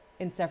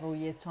 In several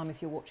years' time,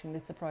 if you're watching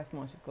this, the price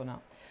might have gone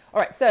up. All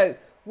right, so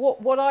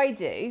what I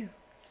do,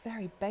 it's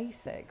very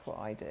basic what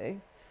I do.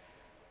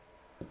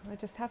 I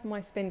just have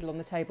my spindle on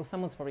the table.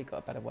 Someone's probably got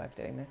a better way of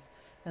doing this.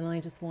 And I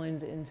just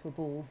wind it into a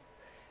ball.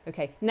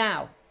 Okay,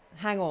 now,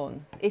 hang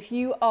on. If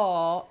you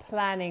are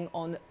planning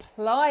on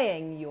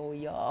plying your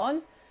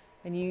yarn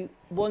and you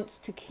want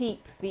to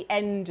keep the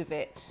end of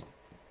it,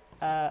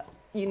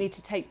 you need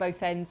to take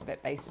both ends of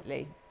it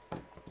basically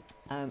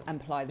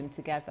and ply them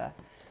together.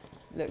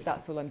 Look,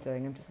 that's all I'm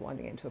doing. I'm just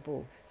winding it into a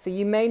ball. So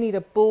you may need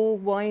a ball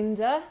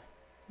winder,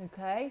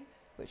 okay,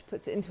 which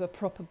puts it into a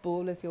proper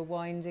ball as you're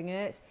winding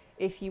it,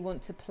 if you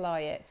want to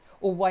ply it,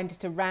 or wind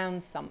it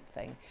around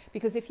something.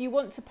 Because if you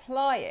want to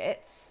ply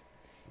it,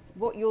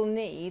 what you'll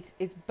need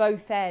is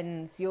both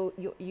ends. You'll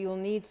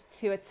need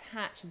to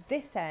attach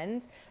this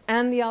end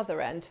and the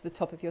other end to the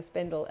top of your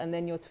spindle, and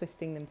then you're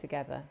twisting them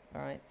together,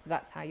 all right?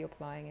 That's how you're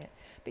plying it.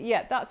 But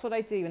yeah, that's what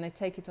I do when I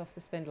take it off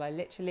the spindle. I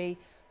literally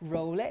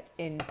roll it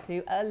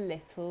into a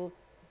little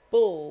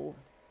ball,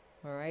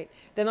 all right?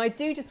 Then I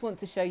do just want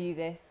to show you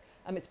this.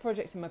 It's a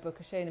project in my book,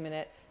 I'll show you in a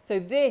minute. So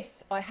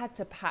this, I had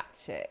to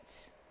patch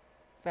it,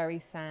 very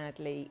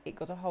sadly. It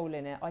got a hole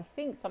in it. I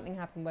think something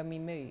happened when we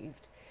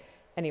moved.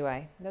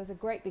 Anyway, there was a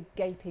great big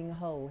gaping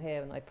hole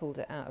here when I pulled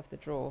it out of the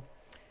drawer.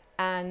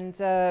 And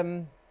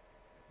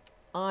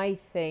I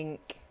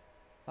think,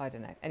 I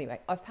don't know. Anyway,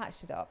 I've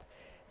patched it up.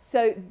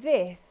 So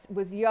this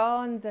was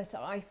yarn that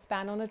I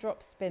span on a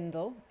drop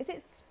spindle. Is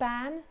it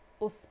span?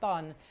 or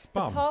spun?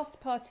 Spun. The past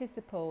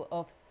participle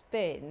of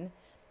spin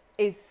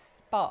is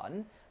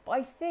spun, but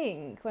I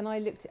think when I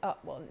looked it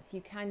up once,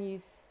 you can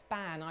use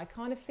span. I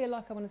kind of feel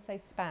like I want to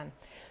say span.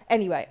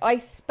 Anyway, I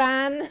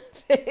span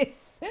this.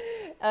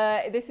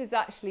 This is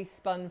actually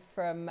spun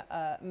from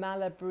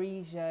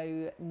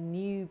Malabrigo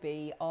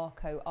Newbie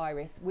Arco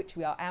Iris, which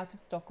we are out of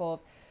stock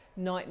of.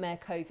 Nightmare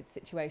COVID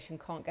situation,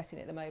 can't get in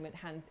at the moment.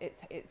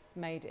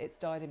 It's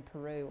died in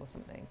Peru or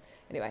something.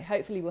 Anyway,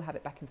 hopefully we'll have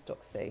it back in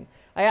stock soon.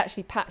 I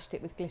actually patched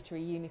it with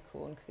glittery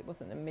unicorn because it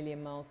wasn't a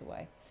million miles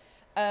away.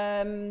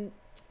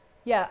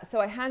 Yeah, so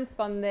I hand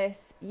spun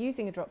this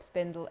using a drop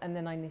spindle, and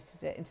then I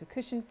knitted it into a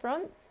cushion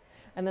front,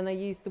 and then I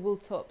used the wool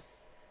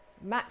tops,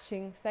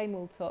 matching same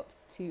wool tops,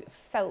 to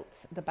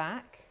felt the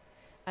back.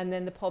 And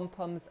then the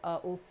pom-poms are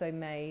also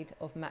made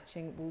of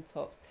matching wool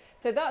tops.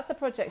 So that's a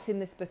project in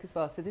this book as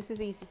well. So this is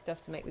easy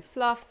stuff to make with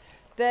fluff.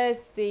 There's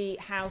the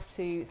how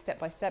to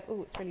step-by-step.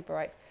 Oh, it's really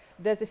bright.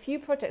 There's a few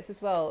projects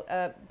as well.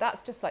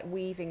 That's just like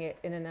weaving it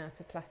in and out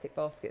of plastic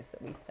baskets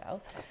that we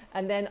sell.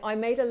 And then I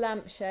made a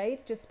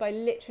lampshade just by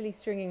literally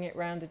stringing it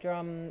around a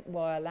drum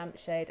wire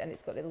lampshade, and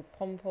it's got little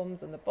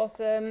pom-poms on the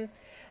bottom.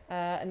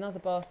 Another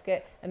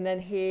basket. And then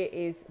here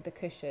is the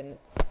cushion,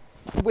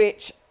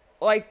 which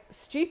I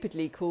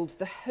stupidly called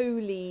the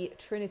Holy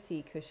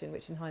Trinity cushion,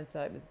 which in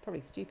hindsight was probably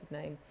a stupid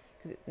name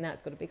because now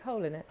it's got a big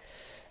hole in it.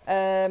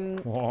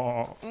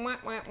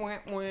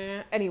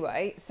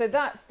 Anyway, so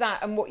that's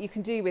that, and what you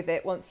can do with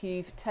it once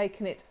you've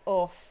taken it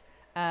off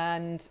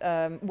and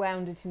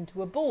wound it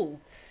into a ball.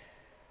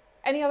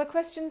 Any other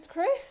questions,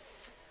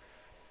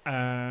 Chris?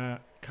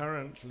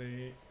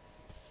 Currently...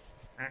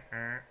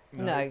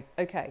 No.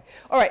 Okay.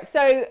 All right.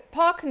 So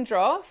park and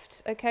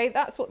draft. Okay,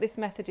 that's what this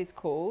method is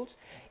called.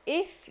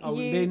 If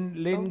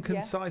Lynn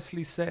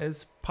concisely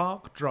says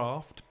park,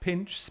 draft,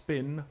 pinch,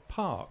 spin,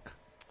 park.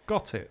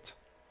 Got it.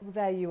 Well,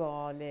 there you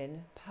are,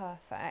 Lynn.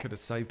 Perfect. Could have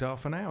saved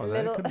half an hour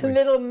there. couldn't we? A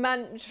little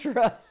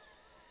mantra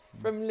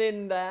from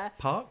Lynn there.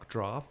 Park,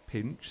 draft,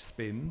 pinch,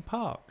 spin,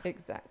 park.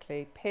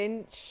 Exactly.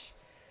 Pinch,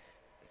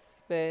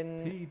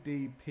 spin.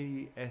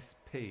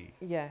 PDPSP.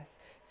 Yes.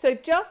 So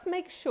just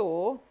make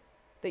sure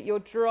that you're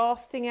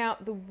drafting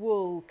out the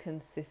wool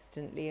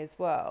consistently as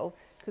well,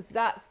 because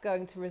that's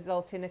going to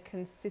result in a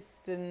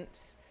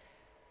consistent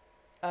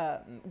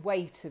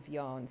weight of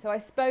yarn. So I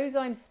suppose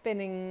I'm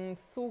spinning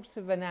sort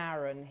of an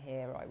Aran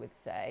here, I would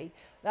say.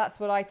 That's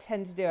what I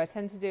tend to do. I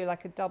tend to do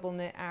like a double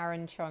knit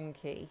Aran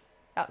chunky.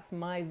 That's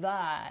my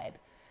vibe.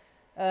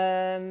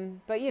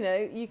 But you know,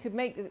 you could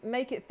make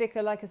it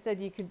thicker. Like I said,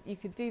 you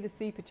could do the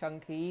super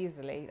chunky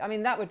easily. I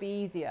mean, that would be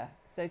easier.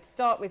 So to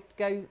start with,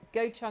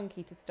 go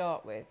chunky to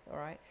start with. All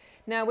right.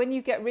 Now, when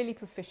you get really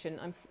proficient,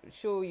 I'm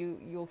sure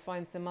you'll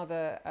find some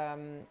other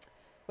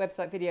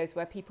website videos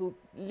where people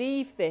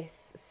leave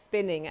this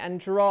spinning and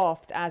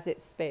draft as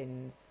it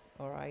spins.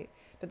 All right.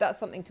 But that's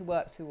something to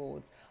work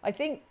towards. I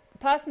think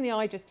personally,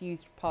 I just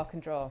used park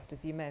and draft,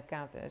 as you may have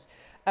gathered,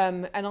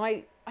 and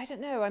I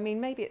don't know. I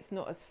mean, maybe it's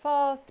not as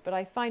fast, but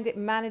I find it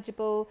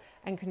manageable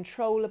and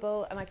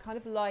controllable, and I kind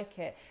of like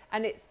it.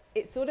 And it's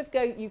sort of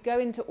you go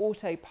into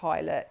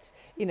autopilot.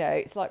 You know,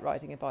 it's like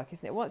riding a bike,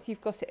 isn't it? Once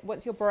you've got it,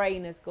 once your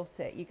brain has got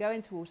it, you go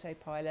into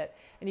autopilot,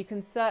 and you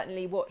can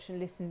certainly watch and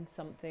listen to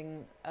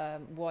something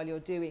while you're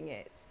doing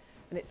it,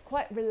 and it's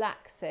quite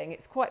relaxing.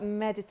 It's quite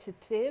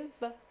meditative.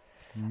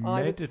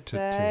 I would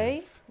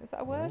say. Is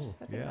that a word? Oh,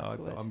 I think that's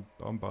a word.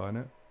 I'm buying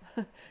it.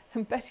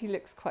 And Betty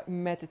looks quite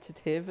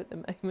meditative at the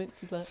moment.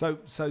 She's like,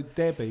 so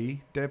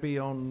Debbie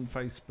on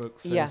Facebook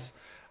says,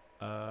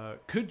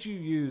 could you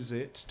use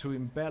it to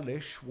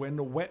embellish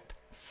when wet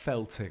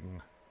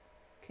felting?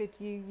 Could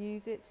you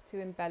use it to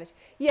embellish?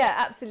 Yeah,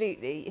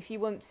 absolutely, if you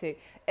want to.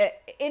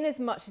 In as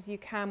much as you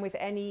can with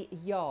any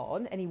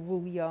yarn, any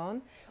wool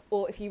yarn,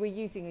 or if you were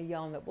using a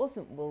yarn that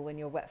wasn't wool when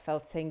you're wet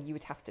felting, you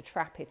would have to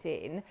trap it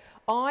in.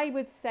 I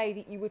would say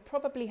that you would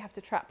probably have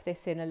to trap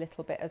this in a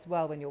little bit as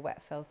well when you're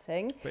wet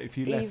felting. But if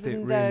you left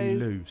it really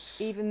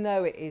loose. Even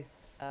though it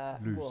is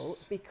wool,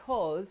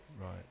 because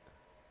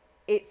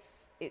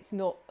it's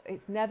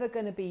never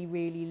going to be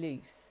really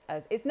loose.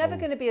 It's never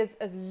going to be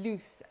as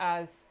loose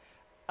as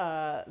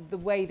the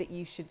way that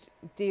you should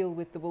deal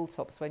with the wool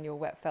tops when you're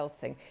wet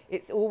felting.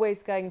 It's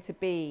always going to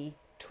be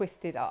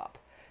twisted up.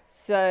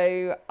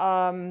 So,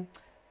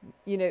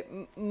 you know,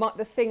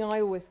 the thing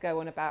I always go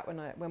on about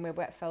when we're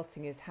wet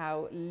felting is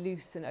how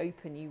loose and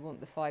open you want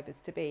the fibres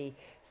to be.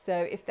 So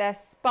if they're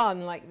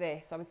spun like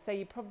this, I would say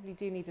you probably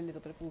do need a little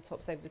bit of wool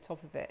tops over the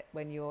top of it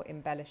when you're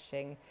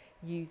embellishing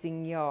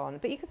using yarn.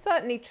 But you can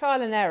certainly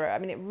trial and error. I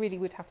mean, it really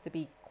would have to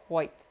be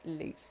quite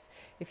loose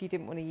if you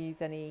didn't want to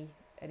use any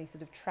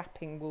sort of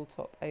trapping wool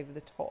top over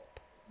the top.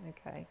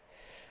 Okay.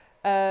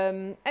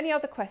 Any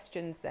other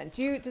questions then?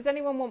 Does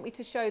anyone want me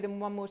to show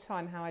them one more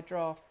time how I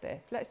draft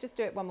this? Let's just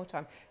do it one more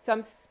time. So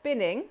I'm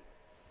spinning,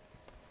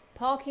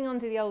 parking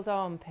under the old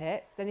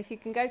armpits. Then if you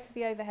can go to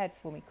the overhead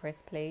for me,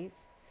 Chris,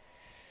 please.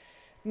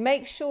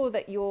 Make sure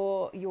that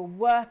your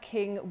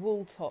working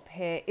wool top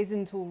here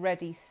isn't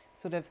already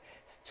sort of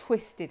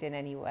twisted in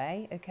any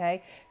way,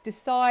 okay?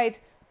 Decide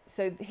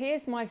So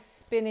here's my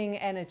spinning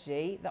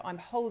energy that I'm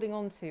holding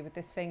on to with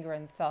this finger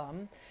and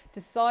thumb.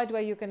 Decide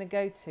where you're going to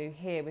go to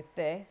here with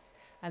this,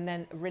 and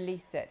then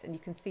release it, and you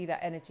can see that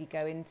energy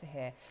go into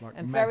here. It's like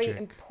and magic. Very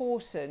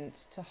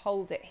important to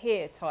hold it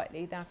here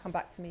tightly. Now come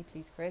back to me,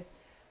 please, Chris.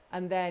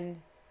 And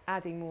then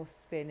adding more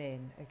spin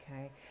in,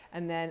 okay?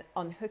 And then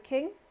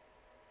unhooking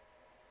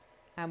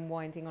and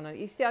winding on.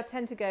 You see, I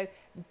tend to go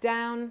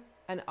down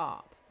and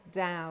up,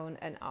 down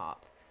and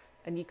up.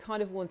 And you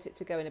kind of want it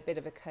to go in a bit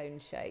of a cone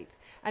shape.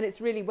 And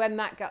it's really when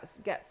that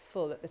gets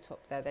full at the top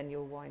there, then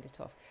you'll wind it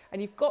off.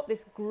 And you've got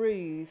this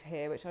groove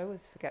here, which I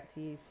always forget to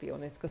use, to be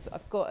honest, because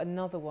I've got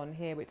another one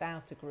here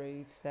without a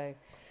groove. So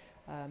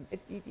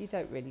you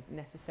don't really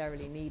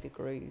necessarily need a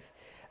groove.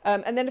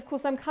 And then, of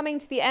course, I'm coming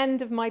to the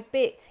end of my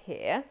bit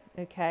here,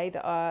 okay,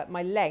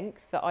 my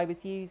length that I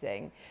was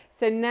using.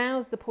 So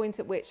now's the point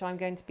at which I'm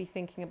going to be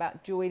thinking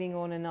about joining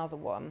on another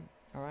one,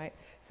 all right?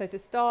 So to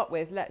start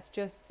with, let's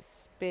just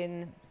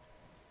spin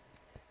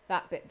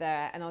that bit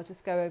there, and I'll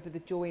just go over the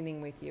joining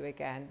with you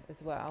again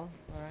as well,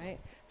 all right?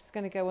 Just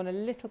going to go on a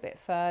little bit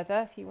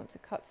further if you want to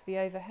cut to the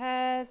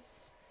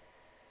overheads.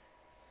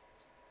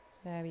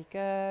 There we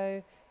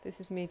go.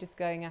 This is me just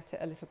going at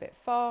it a little bit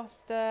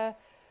faster,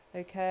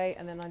 okay?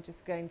 And then I'm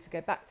just going to go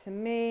back to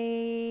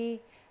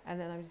me, and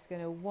then I'm just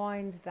going to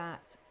wind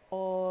that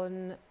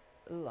on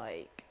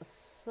like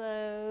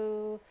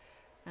so.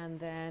 And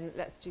then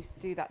let's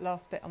just do that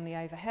last bit on the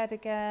overhead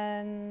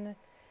again.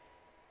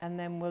 And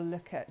then we'll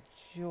look at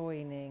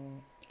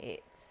joining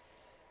it.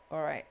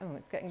 All right. Oh,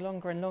 it's getting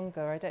longer and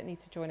longer. I don't need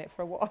to join it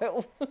for a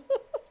while.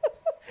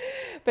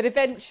 But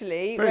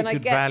eventually, when I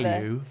get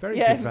there,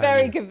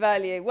 very good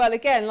value. Well,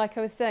 again, like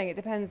I was saying, it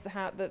depends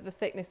how the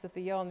thickness of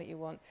the yarn that you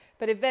want.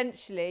 But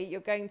eventually,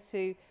 you're going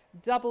to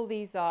double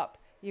these up.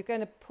 You're going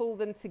to pull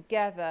them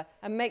together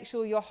and make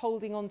sure you're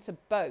holding on to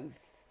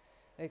both.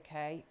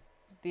 Okay,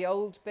 the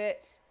old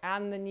bit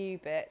and the new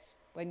bit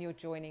when you're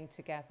joining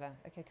together.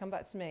 Okay, come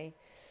back to me.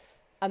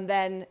 And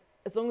then,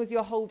 as long as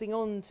you're holding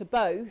on to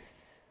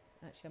both,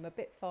 actually, I'm a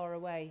bit far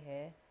away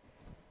here.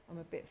 I'm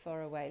a bit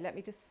far away. Let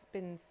me just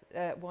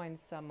wind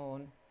some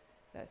on.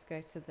 Let's go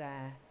to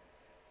there.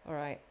 All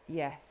right,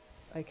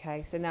 yes.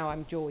 Okay, so now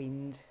I'm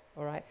joined.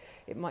 All right,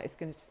 it's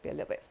going to just be a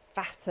little bit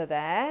fatter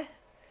there.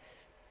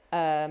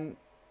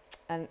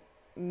 And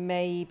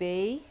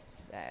maybe,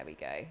 there we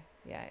go.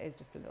 Yeah, it is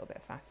just a little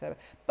bit fatter.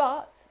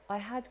 But I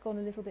had gone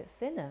a little bit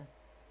thinner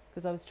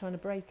because I was trying to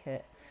break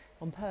it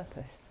on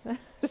purpose.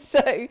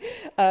 So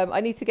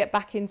I need to get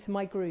back into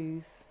my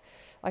groove.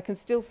 I can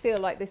still feel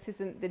like this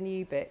isn't the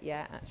new bit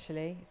yet,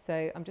 actually.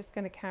 So I'm just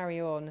going to carry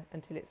on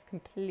until it's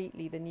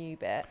completely the new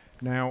bit.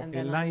 Now,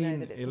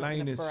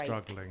 Elaine is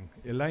struggling.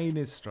 Elaine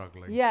is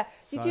struggling. Yeah.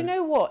 So did you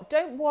know what?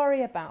 Don't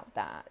worry about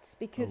that,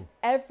 because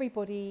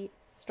everybody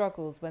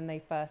struggles when they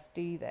first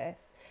do this.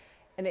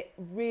 And it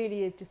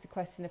really is just a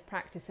question of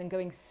practice and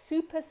going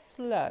super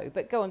slow.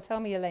 But go on, tell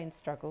me Elaine's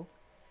struggle.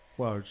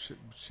 Well,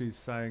 she's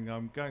saying,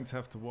 I'm going to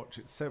have to watch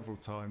it several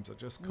times. I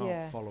just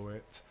can't follow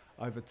it.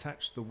 I've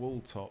attached the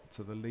wool top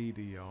to the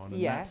leader yarn,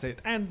 and that's it.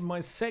 And my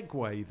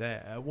segue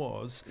there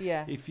was,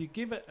 if you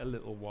give it a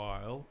little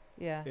while,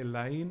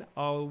 Elaine,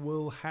 I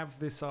will have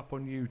this up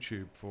on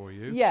YouTube for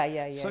you.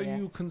 So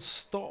you can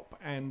stop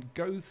and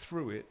go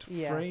through it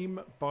frame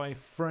by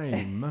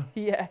frame.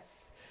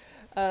 Yes.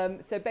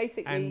 So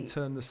basically, and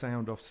turn the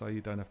sound off so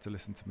you don't have to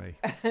listen to me.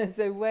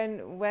 So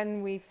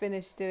when we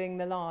finish doing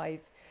the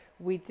live,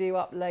 we do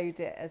upload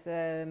it as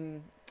a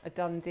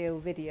done deal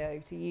video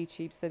to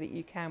YouTube so that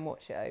you can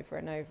watch it over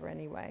and over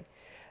anyway.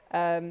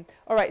 All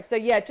right, so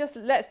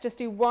let's just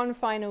do one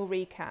final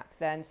recap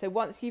then. So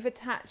once you've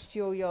attached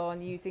your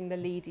yarn using the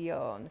leader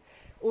yarn,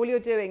 all you're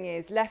doing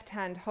is left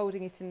hand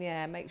holding it in the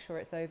air, make sure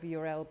it's over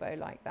your elbow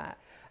like that,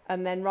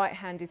 and then right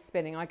hand is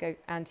spinning. I go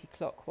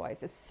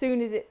anti-clockwise. As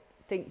soon as you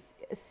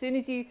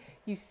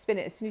spin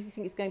it, as soon as you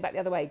think it's going back the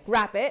other way,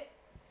 grab it,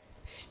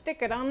 stick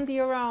it under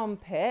your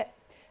armpit,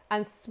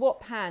 and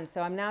swap hands.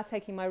 So I'm now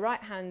taking my right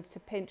hand to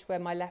pinch where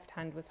my left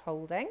hand was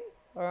holding,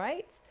 all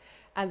right?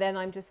 And then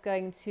I'm just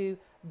going to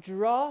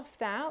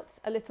draft out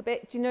a little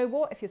bit. Do you know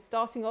what? If you're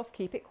starting off,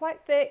 keep it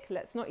quite thick.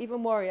 Let's not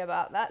even worry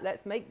about that.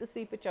 Let's make the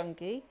super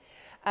chunky.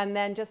 And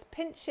then just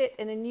pinch it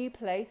in a new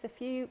place, a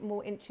few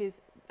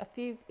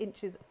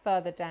inches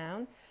further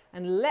down,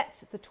 and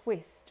let the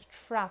twist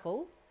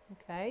travel,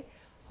 okay?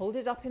 Hold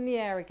it up in the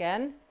air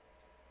again,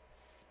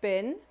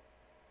 spin.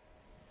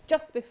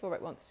 Just before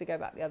it wants to go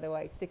back the other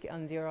way, stick it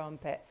under your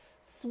armpit.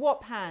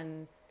 Swap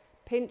hands,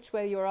 pinch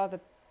where your other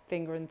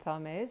finger and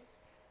thumb is,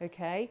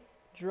 okay?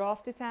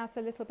 Draft it out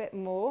a little bit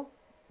more.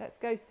 Let's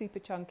go super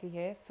chunky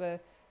here for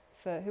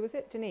who was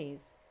it?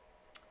 Denise?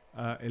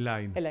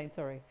 Elaine. Elaine,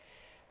 sorry.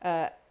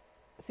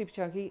 Super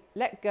chunky,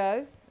 let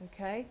go,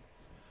 okay?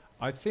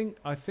 I think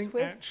Twist.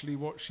 Actually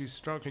what she's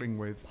struggling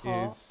with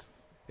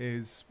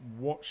is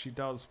what she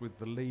does with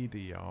the leader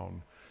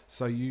yarn.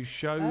 So you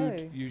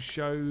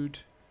showed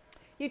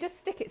you just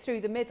stick it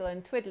through the middle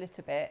and twiddle it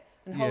a bit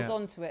and hold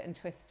on to it and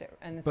twist it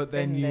and but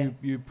then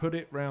you put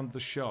it round the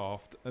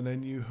shaft and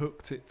then you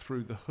hooked it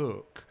through the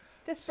hook.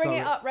 Just bring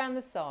it up round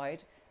the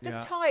side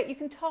Just tie it. You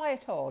can tie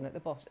it on at the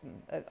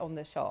bottom, on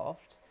the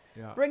shaft.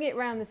 Yeah. Bring it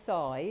round the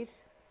side,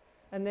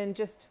 and then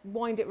just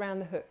wind it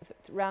round the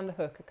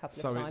hook a couple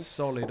of times. So it's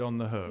solid on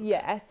the hook.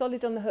 Yeah,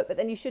 solid on the hook. But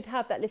then you should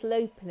have that little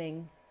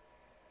opening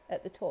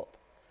at the top,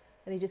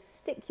 and you just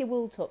stick your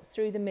wool tops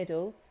through the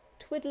middle,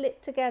 twiddle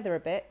it together a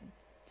bit.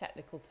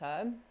 Technical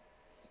term.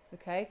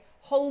 Okay.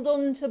 Hold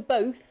on to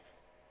both.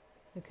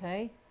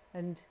 Okay,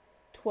 and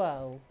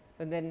twirl,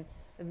 and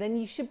then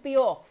you should be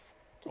off.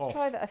 Just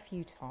try that a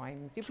few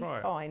times. You'll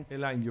be fine.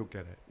 Elaine, you'll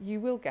get it.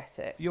 You will get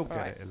it. You'll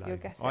get it, Elaine. You'll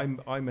get it.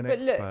 I'm an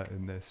expert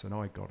in this, and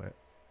I got it.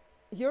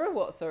 You're a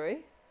what,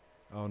 sorry?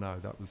 Oh, no,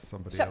 that was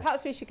somebody else.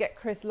 Perhaps we should get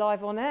Chris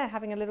live on air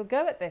having a little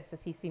go at this,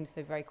 as he seems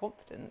so very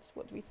confident.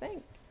 What do we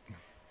think?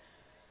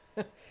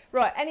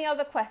 Right, any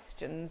other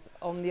questions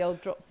on the old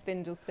drop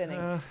spindle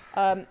spinning?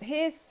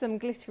 Here's some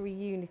glittery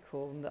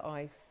unicorn that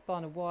I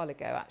spun a while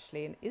ago,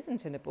 actually, and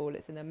isn't in a ball,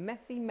 it's in a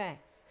messy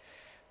mess.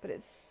 But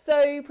it's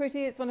so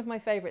pretty. It's one of my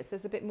favourites.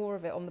 There's a bit more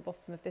of it on the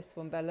bottom of this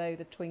one below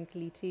the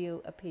twinkly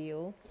teal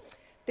appeal.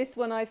 This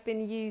one I've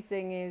been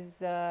using is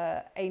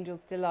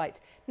Angel's Delight.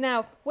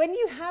 Now, when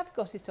you have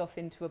got it off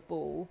into a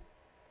ball,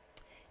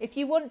 if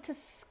you want to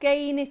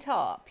skein it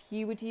up,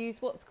 you would use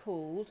what's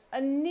called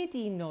a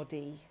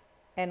niddy-noddy.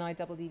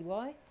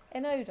 N-I-D-D-Y?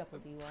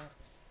 N-O-D-D-Y.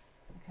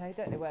 Okay, I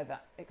don't know where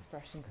that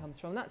expression comes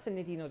from. That's a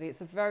niddy-noddy.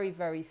 It's a very,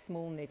 very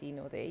small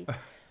niddy-noddy.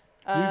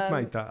 You've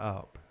made that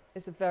up.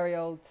 It's a very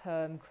old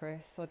term,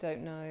 Chris. I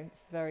don't know.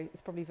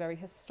 It's probably very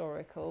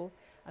historical,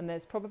 and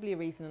there's probably a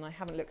reason, and I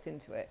haven't looked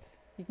into it.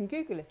 You can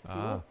Google it if you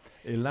want.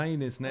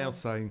 Elaine is now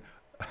saying,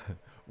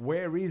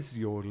 where is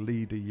your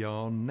leader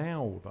yarn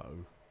now,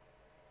 though?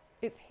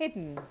 It's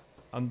hidden.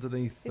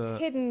 Underneath It's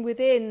hidden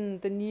within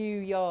the new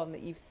yarn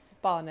that you've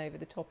spun over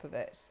the top of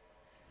it.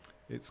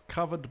 It's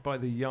covered by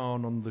the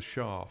yarn on the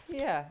shaft.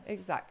 Yeah,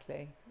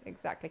 exactly.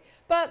 Exactly.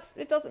 But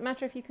it doesn't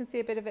matter if you can see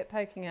a bit of it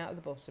poking out of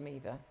the bottom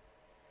either.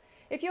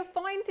 If you're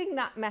finding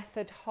that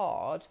method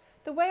hard,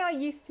 the way I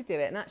used to do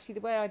it, and actually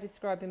the way I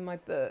describe in my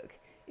book,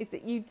 is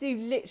that you do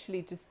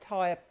literally just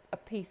tie a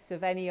piece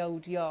of any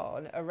old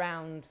yarn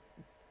around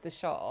the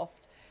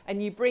shaft,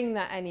 and you bring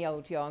that any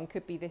old yarn,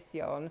 could be this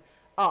yarn,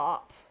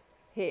 up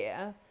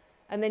here,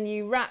 and then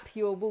you wrap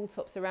your wool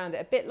tops around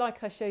it, a bit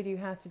like I showed you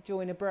how to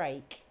join a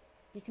break.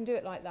 You can do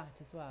it like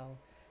that as well.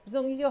 As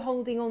long as you're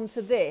holding on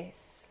to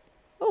this.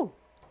 Oh,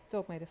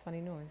 dog made a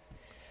funny noise.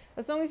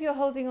 As long as you're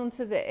holding on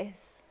to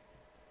this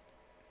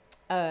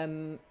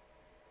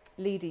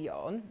leader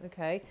yarn,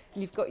 okay,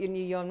 and you've got your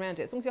new yarn around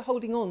it, as long as you're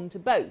holding on to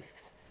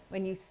both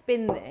when you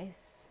spin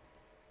this,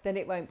 then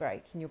it won't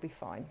break and you'll be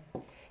fine.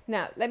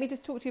 Now, let me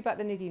just talk to you about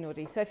the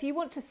niddy-noddy. So if you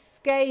want to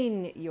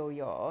skein your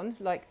yarn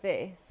like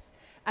this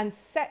and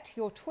set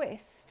your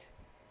twist,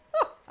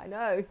 I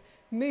know,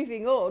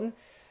 moving on,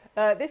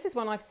 this is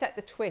when I've set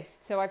the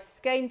twist. So I've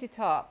skeined it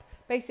up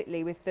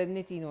basically with the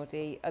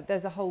niddy-noddy.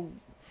 There's a whole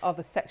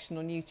other section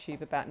on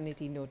YouTube about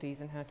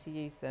niddy-noddies and how to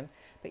use them,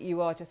 but you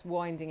are just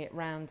winding it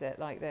round it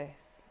like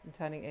this and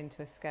turning it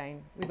into a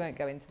skein. We won't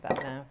go into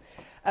that now.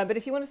 But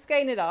if you want to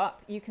skein it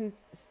up, you can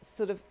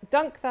sort of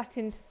dunk that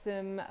into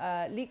some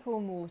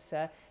lukewarm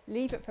water,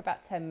 leave it for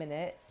about 10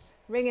 minutes,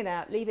 wring it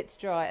out, leave it to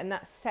dry, and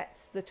that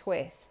sets the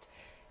twist.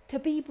 To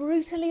be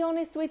brutally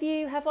honest with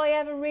you, have I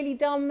ever really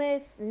done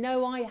this?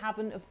 No, I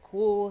haven't, of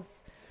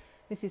course.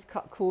 This is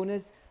Cut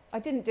Corners. I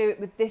didn't do it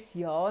with this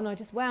yarn. I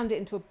just wound it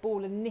into a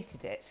ball and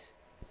knitted it.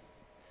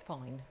 It's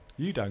fine.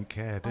 You don't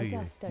care, do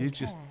you? You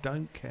just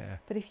don't care.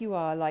 But if you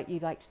are like, you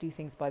like to do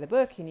things by the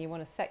book and you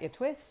want to set your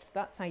twist,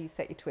 that's how you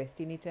set your twist.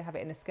 You need to have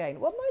it in a skein.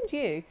 Well, mind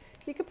you,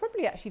 you could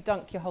probably actually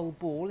dunk your whole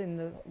ball in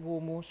the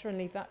warm water and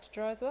leave that to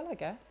dry as well, I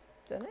guess.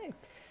 Don't know.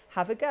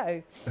 Have a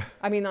go.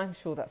 I mean, I'm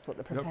sure that's what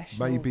the professionals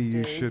do. Maybe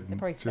you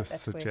shouldn't just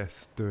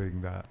suggest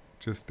doing that,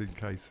 just in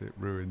case it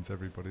ruins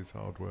everybody's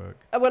hard work.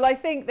 Well, I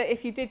think that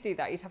if you did do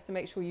that, you'd have to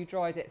make sure you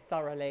dried it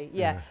thoroughly.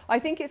 Yeah. I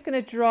think it's going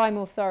to dry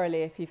more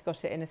thoroughly if you've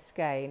got it in a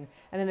skein.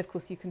 And then, of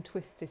course, you can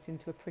twist it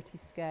into a pretty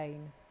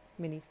skein,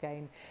 mini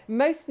skein.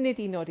 Most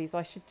niddy-noddies,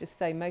 I should just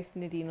say, most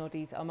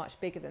niddy-noddies are much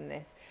bigger than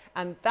this.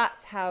 And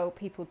that's how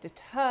people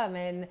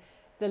determine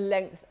the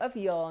length of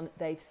yarn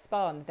they've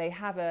spun. They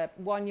have a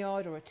 1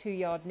 yard or a 2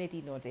 yard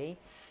niddy-noddy,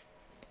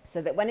 so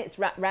that when it's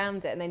wrapped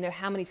round it and they know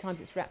how many times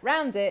it's wrapped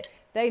round it,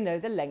 they know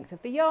the length of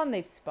the yarn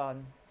they've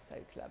spun. So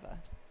clever.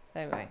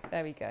 Anyway,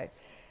 there we go.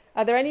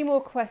 Are there any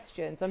more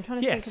questions? I'm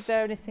trying to think if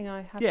there anything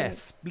I haven't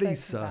Yes,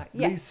 Lisa.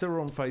 Yes. Lisa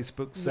on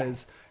Facebook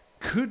says,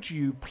 could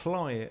you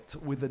ply it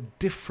with a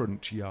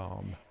different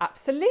yarn?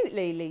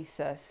 Absolutely,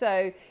 Lisa.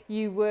 So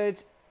you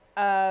would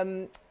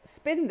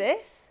spin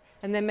this,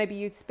 and then maybe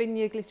you'd spin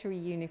your glittery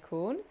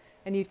unicorn,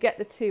 and you'd get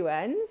the two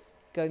ends,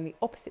 go in the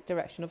opposite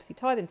direction. Obviously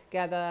tie them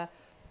together,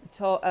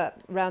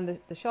 around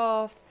the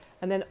shaft,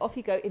 and then off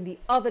you go in the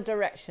other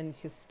direction.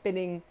 So you're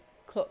spinning,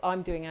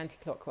 I'm doing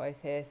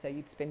anti-clockwise here, so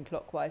you'd spin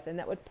clockwise, and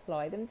that would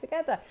ply them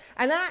together.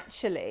 And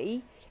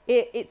actually,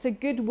 it's a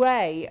good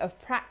way of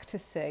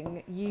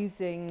practicing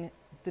using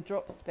the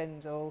drop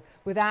spindle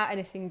without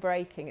anything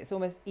breaking. It's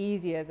almost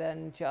easier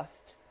than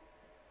just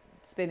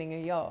spinning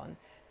a yarn.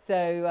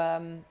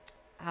 So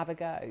have a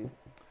go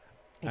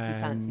if you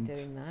fancy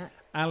doing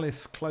that.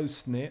 Alice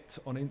Close Knit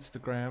on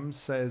Instagram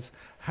says,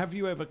 have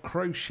you ever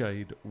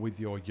crocheted with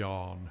your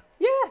yarn?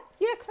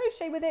 Yeah,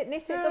 crochet with it,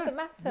 knit it, doesn't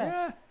matter.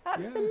 Yeah,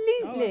 absolutely.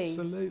 Yeah. Oh,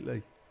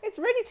 absolutely. It's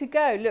ready to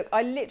go. Look,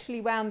 I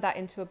literally wound that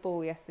into a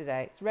ball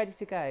yesterday. It's ready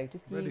to go.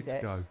 Just ready use to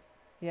it. Go.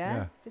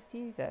 Yeah? Just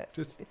use it.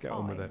 Just it's get fine.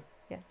 on with it.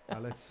 Yeah.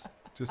 Alice,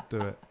 just do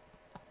it.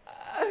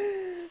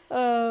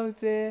 Oh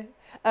dear.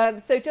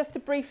 So just to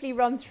briefly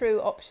run through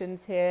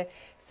options here.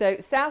 So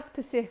South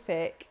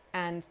Pacific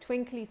and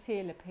Twinkly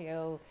Teal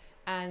Appeal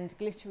and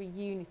Glittery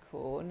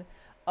Unicorn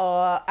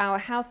are our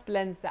house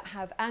blends that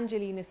have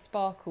Angelina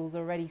sparkles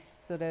already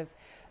sort of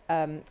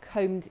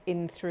combed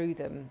in through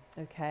them,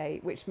 okay,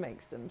 which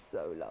makes them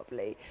so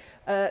lovely.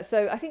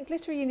 So I think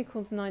Glittery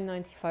Unicorn's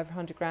 $9.95 for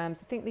 100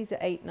 grams. I think these are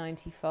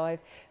 $8.95.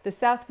 The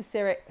South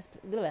Pacific,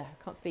 I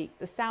can't speak.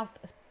 The South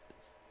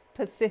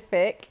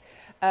Pacific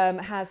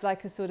has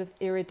like a sort of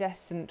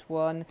iridescent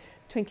one.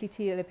 Twinkly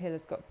Teal Appeal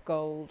has got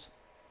gold,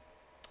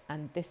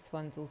 and this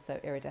one's also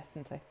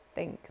iridescent, I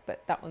think,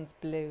 but that one's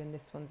blue and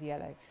this one's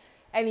yellow.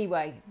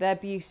 Anyway, they're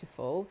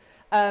beautiful.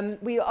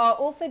 We are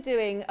also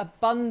doing a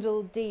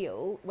bundle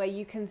deal where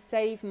you can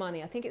save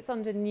money. I think it's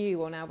under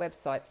new on our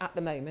website at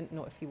the moment,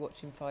 not if you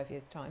watch in 5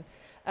 years' time,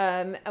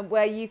 and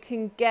where you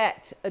can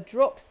get a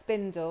drop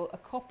spindle, a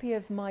copy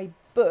of my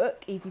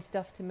book, Easy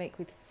Stuff to Make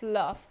with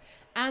Fluff,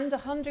 and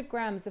 100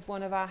 grams of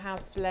one of our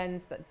house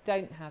blends that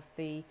don't have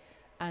the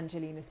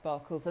Angelina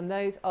sparkles. And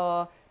those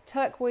are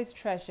Turquoise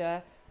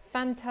Treasure,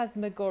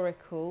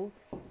 Phantasmagorical,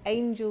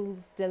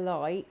 Angel's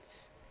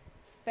Delight,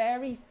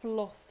 Fairy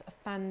Floss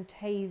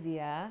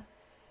Fantasia,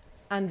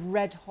 and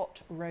Red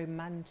Hot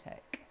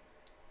Romantic.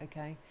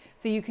 Okay,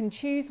 so you can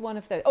choose one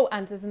of those. Oh,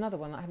 and there's another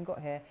one that I haven't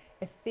got here,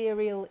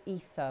 Ethereal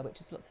Ether, which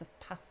is lots of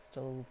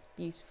pastels,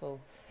 beautiful,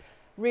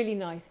 really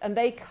nice. And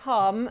they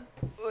come,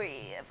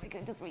 if we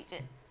can just reach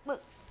it,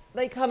 look,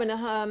 they come in a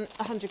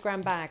 100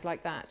 gram bag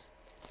like that.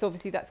 So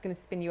obviously that's going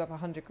to spin you up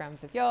 100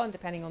 grams of yarn,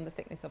 depending on the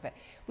thickness of it.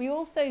 We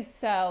also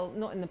sell,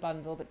 not in the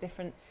bundle, but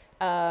different,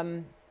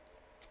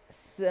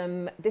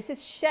 this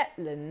is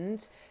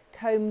Shetland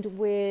combed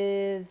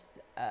with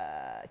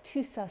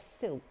Tussa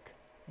silk.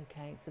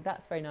 Okay, so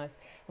that's very nice.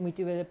 And we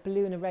do a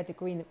blue and a red, a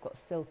green that got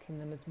silk in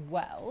them as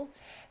well.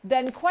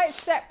 Then quite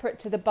separate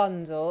to the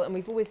bundle, and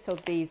we've always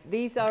sold these.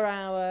 These are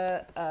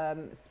our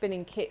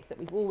spinning kits that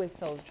we've always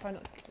sold. Try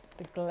not to get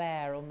the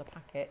glare on the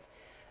packet.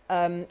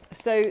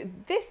 So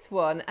this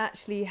one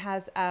actually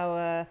has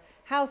our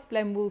house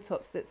blend wool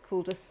tops that's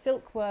called a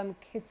Silkworm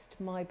Kissed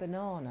My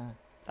Banana.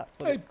 That's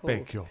what it's called. I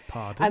beg your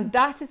pardon. And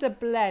that is a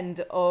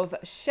blend of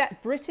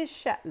British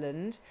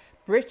Shetland,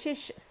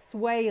 British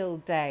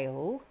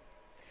Swaledale,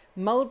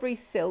 mulberry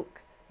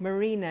silk,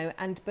 merino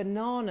and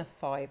banana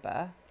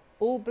fibre,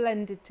 all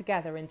blended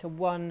together into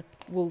one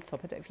wool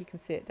top. I don't know if you can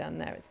see it down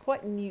there. It's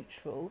quite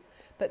neutral,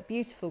 but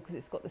beautiful because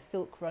it's got the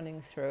silk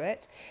running through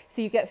it.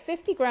 So you get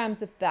 50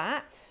 grams of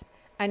that,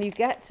 and you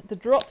get the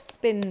drop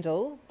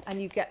spindle,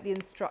 and you get the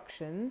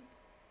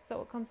instructions. Is that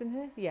what comes in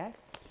here? Yes,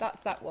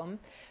 that's that one.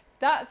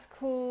 That's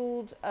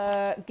called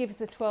Give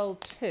Us a Twirl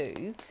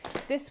 2.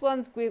 This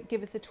one's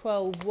Give Us a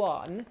Twirl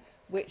 1,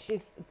 which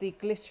is the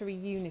Glittery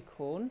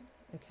Unicorn.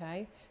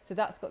 Okay, so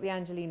that's got the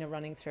Angelina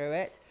running through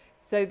it.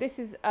 So this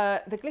is,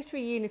 the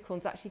Glittery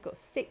Unicorn's actually got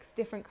 6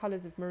 different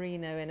colours of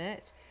merino in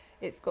it.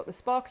 It's got the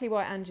sparkly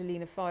white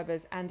Angelina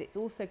fibres, and it's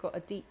also got a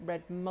deep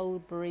red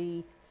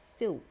mulberry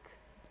silk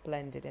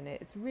blended in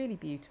it. It's really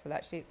beautiful,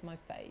 actually. It's my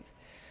fave.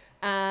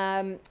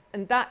 And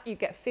that, you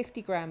get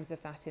 50 grams of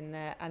that in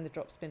there, and the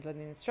drop spindle and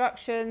the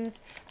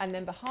instructions. And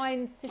then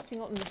behind, sitting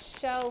on the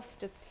shelf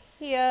just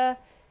here,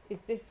 is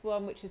this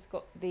one, which has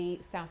got the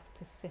South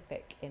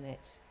Pacific in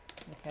it.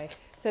 Okay,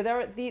 so there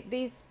are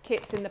these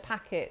kits in the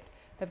packets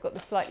have got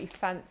the slightly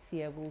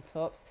fancier wool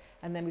tops,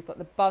 and then we've got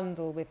the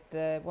bundle with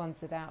the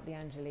ones without the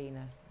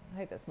Angelina. I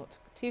hope that's not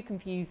too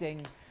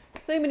confusing.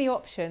 So many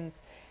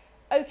options.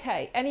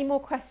 Okay, any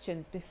more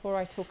questions before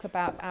I talk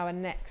about our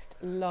next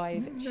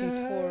live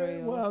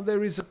tutorial? Well,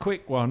 there is a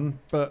quick one,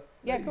 but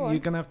yeah, go on. You're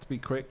going to have to be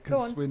quick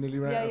because we're nearly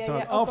out of time.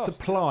 Yeah. Oh, after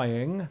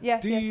plying,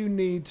 do you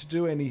need to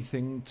do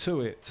anything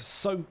to it?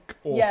 Soak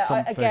or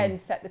something? Yeah, again,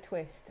 set the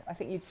twist. I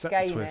think you'd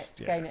skein it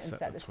and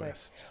set the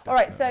twist. All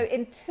right, so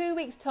in 2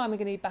 weeks' time, we're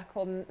going to be back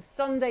on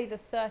Sunday, the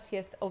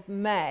 30th of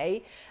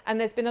May. And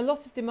there's been a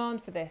lot of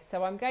demand for this.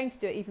 So I'm going to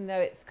do it, even though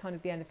it's kind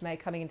of the end of May,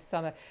 coming into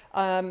summer,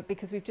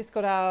 because we've just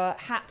got our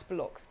hat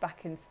blocks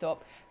back in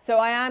stock. So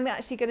I am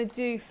actually going to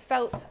do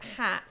felt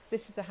hats.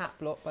 This is a hat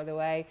block, by the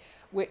way,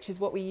 which is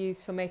what we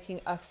use for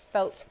making a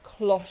felt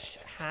cloche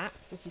hat,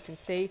 as you can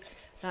see.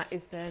 That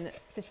is then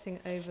sitting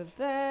over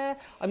there.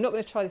 I'm not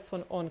going to try this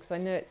one on because I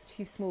know it's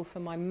too small for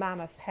my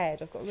mammoth head.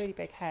 I've got a really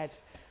big head.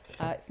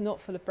 It's not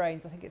full of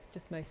brains. I think it's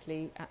just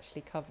mostly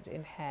actually covered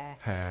in hair.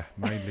 Hair,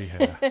 mainly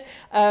hair.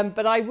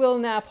 But I will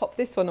now pop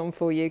this one on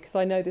for you because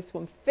I know this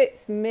one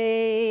fits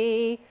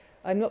me.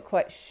 I'm not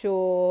quite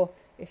sure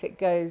if it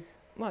goes...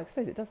 Well, I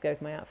suppose it does go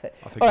with my outfit.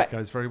 I think it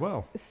goes very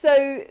well.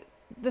 So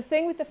the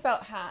thing with the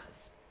felt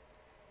hats,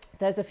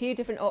 there's a few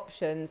different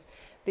options.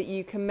 that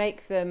you can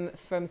make them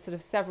from sort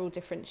of several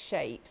different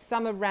shapes.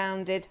 Some are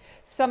rounded,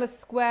 some are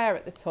square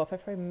at the top.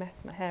 I've probably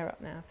messed my hair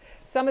up now.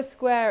 Some are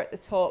square at the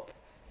top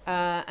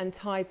and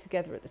tied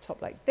together at the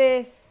top like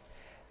this.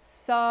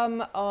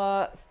 Some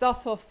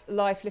start off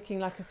life looking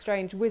like a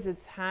strange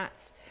wizard's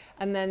hat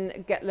and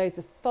then get loads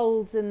of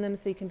folds in them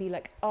so you can be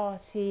like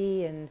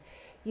arty and,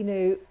 you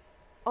know,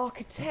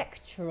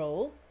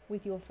 architectural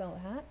with your felt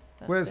hat.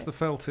 Where's the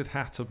felted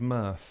hat of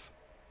mirth?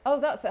 Oh,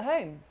 that's at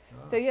home.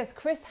 Oh. So yes,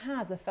 Chris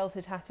has a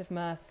felted hat of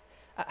mirth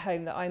at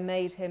home that I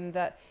made him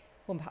that,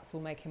 well, perhaps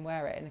we'll make him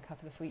wear it in a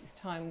couple of weeks'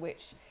 time,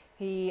 which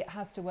he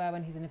has to wear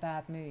when he's in a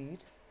bad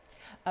mood.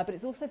 But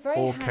it's also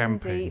very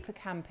handy for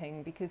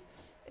camping, because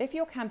if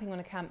you're camping on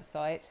a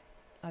campsite,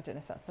 I don't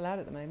know if that's allowed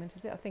at the moment,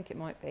 is it? I think it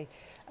might be.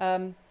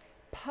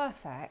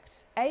 Perfect.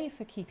 A,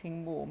 for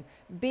keeping warm.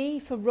 B,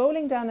 for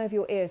rolling down over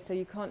your ears so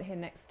you can't hear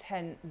next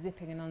tent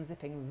zipping and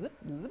unzipping. Zip,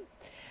 zip.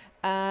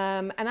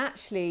 And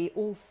actually,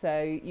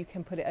 also, you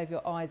can put it over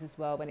your eyes as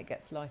well when it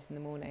gets light in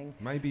the morning.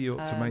 Maybe you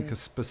ought to make a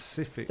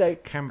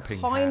specific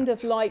camping hat. Kind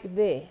of like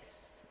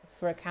this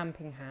for a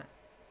camping hat.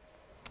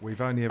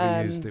 We've only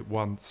ever used it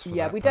once for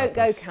that we purpose.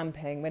 don't go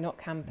camping. We're not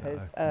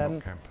campers. No,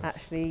 not campers.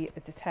 Actually,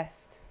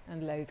 detest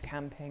and loathe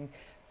camping.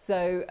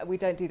 So we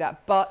don't do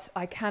that. But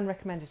I can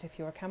recommend it if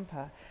you're a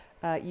camper.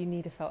 You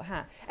need a felt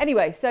hat.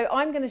 Anyway, so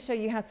I'm going to show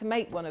you how to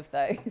make one of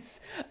those.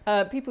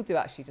 People do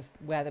actually just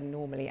wear them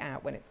normally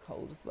out when it's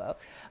cold as well.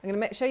 I'm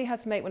going to show you how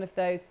to make one of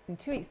those in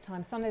 2 weeks'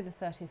 time, Sunday the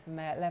 30th of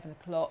May at 11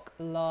 o'clock,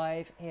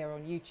 live here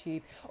on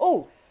YouTube.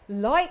 Oh,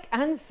 like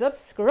and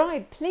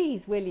subscribe,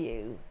 please, will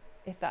you?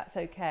 If that's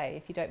okay,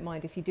 if you don't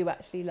mind, if you do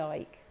actually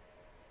like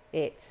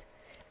it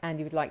and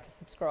you would like to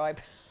subscribe.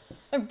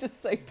 I'm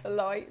just so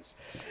polite.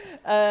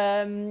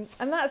 And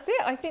that's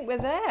it. I think we're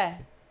there.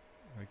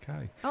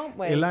 Okay. Aren't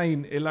we?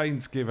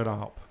 Elaine's given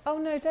up. Oh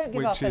no, don't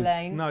give up,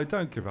 Elaine. No,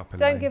 don't give up,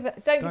 Elaine.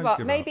 Don't give up.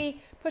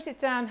 Maybe put it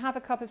down, have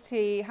a cup of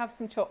tea, have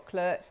some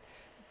chocolate,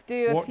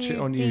 do a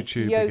few deep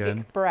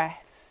yogic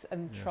breaths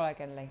and try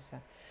again later.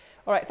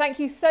 All right, thank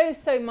you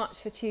so much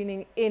for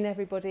tuning in,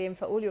 everybody, and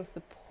for all your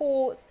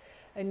support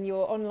and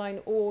your online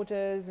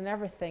orders and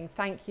everything.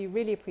 Thank you,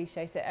 really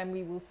appreciate it, and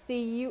we will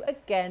see you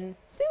again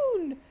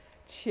soon.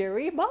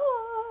 Cheery, bye.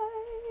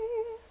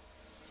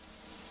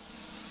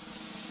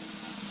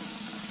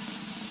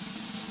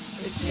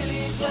 It's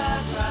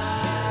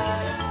Gilliangladrag.